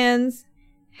Mickens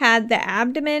had the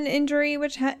abdomen injury,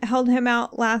 which held him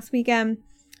out last weekend.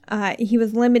 He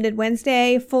was limited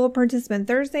Wednesday, full participant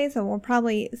Thursday, so we'll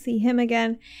probably see him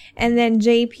again. And then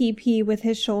JPP with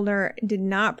his shoulder did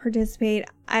not participate.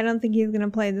 I don't think he's going to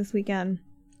play this weekend.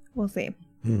 We'll see.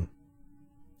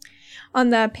 On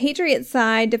the Patriots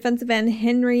side, defensive end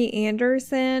Henry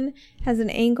Anderson has an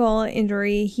ankle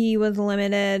injury. He was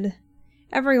limited.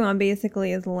 Everyone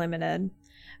basically is limited.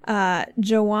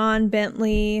 Jawan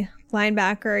Bentley,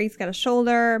 linebacker, he's got a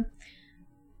shoulder.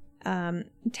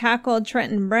 Tackle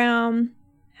Trenton Brown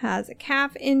has a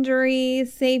calf injury.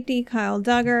 Safety Kyle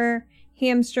Duggar,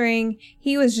 hamstring.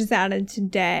 He was just added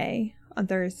today on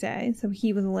Thursday, so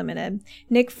he was limited.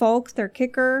 Nick Folk, their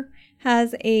kicker,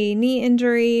 has a knee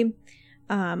injury.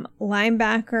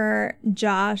 Linebacker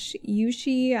Josh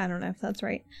Ushi, I don't know if that's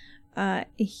right.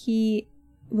 He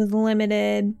was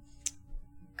limited.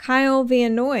 Kyle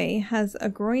Van Noy has a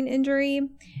groin injury.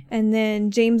 And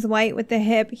then James White with the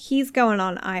hip, he's going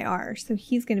on IR, so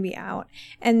he's going to be out.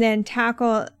 And then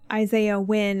tackle Isaiah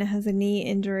Wynn has a knee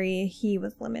injury. He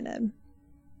was limited.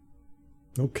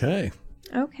 Okay.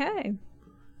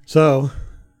 So,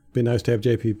 it'd be nice to have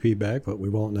JPP back, but we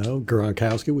won't know.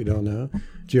 Gronkowski, we don't know.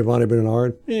 Giovanni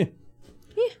Bernard, Yeah.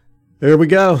 There we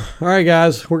go. All right,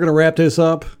 guys, we're going to wrap this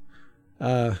up.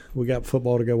 We got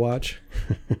football to go watch.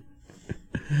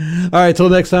 All right, till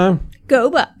next time. Go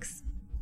Bucks.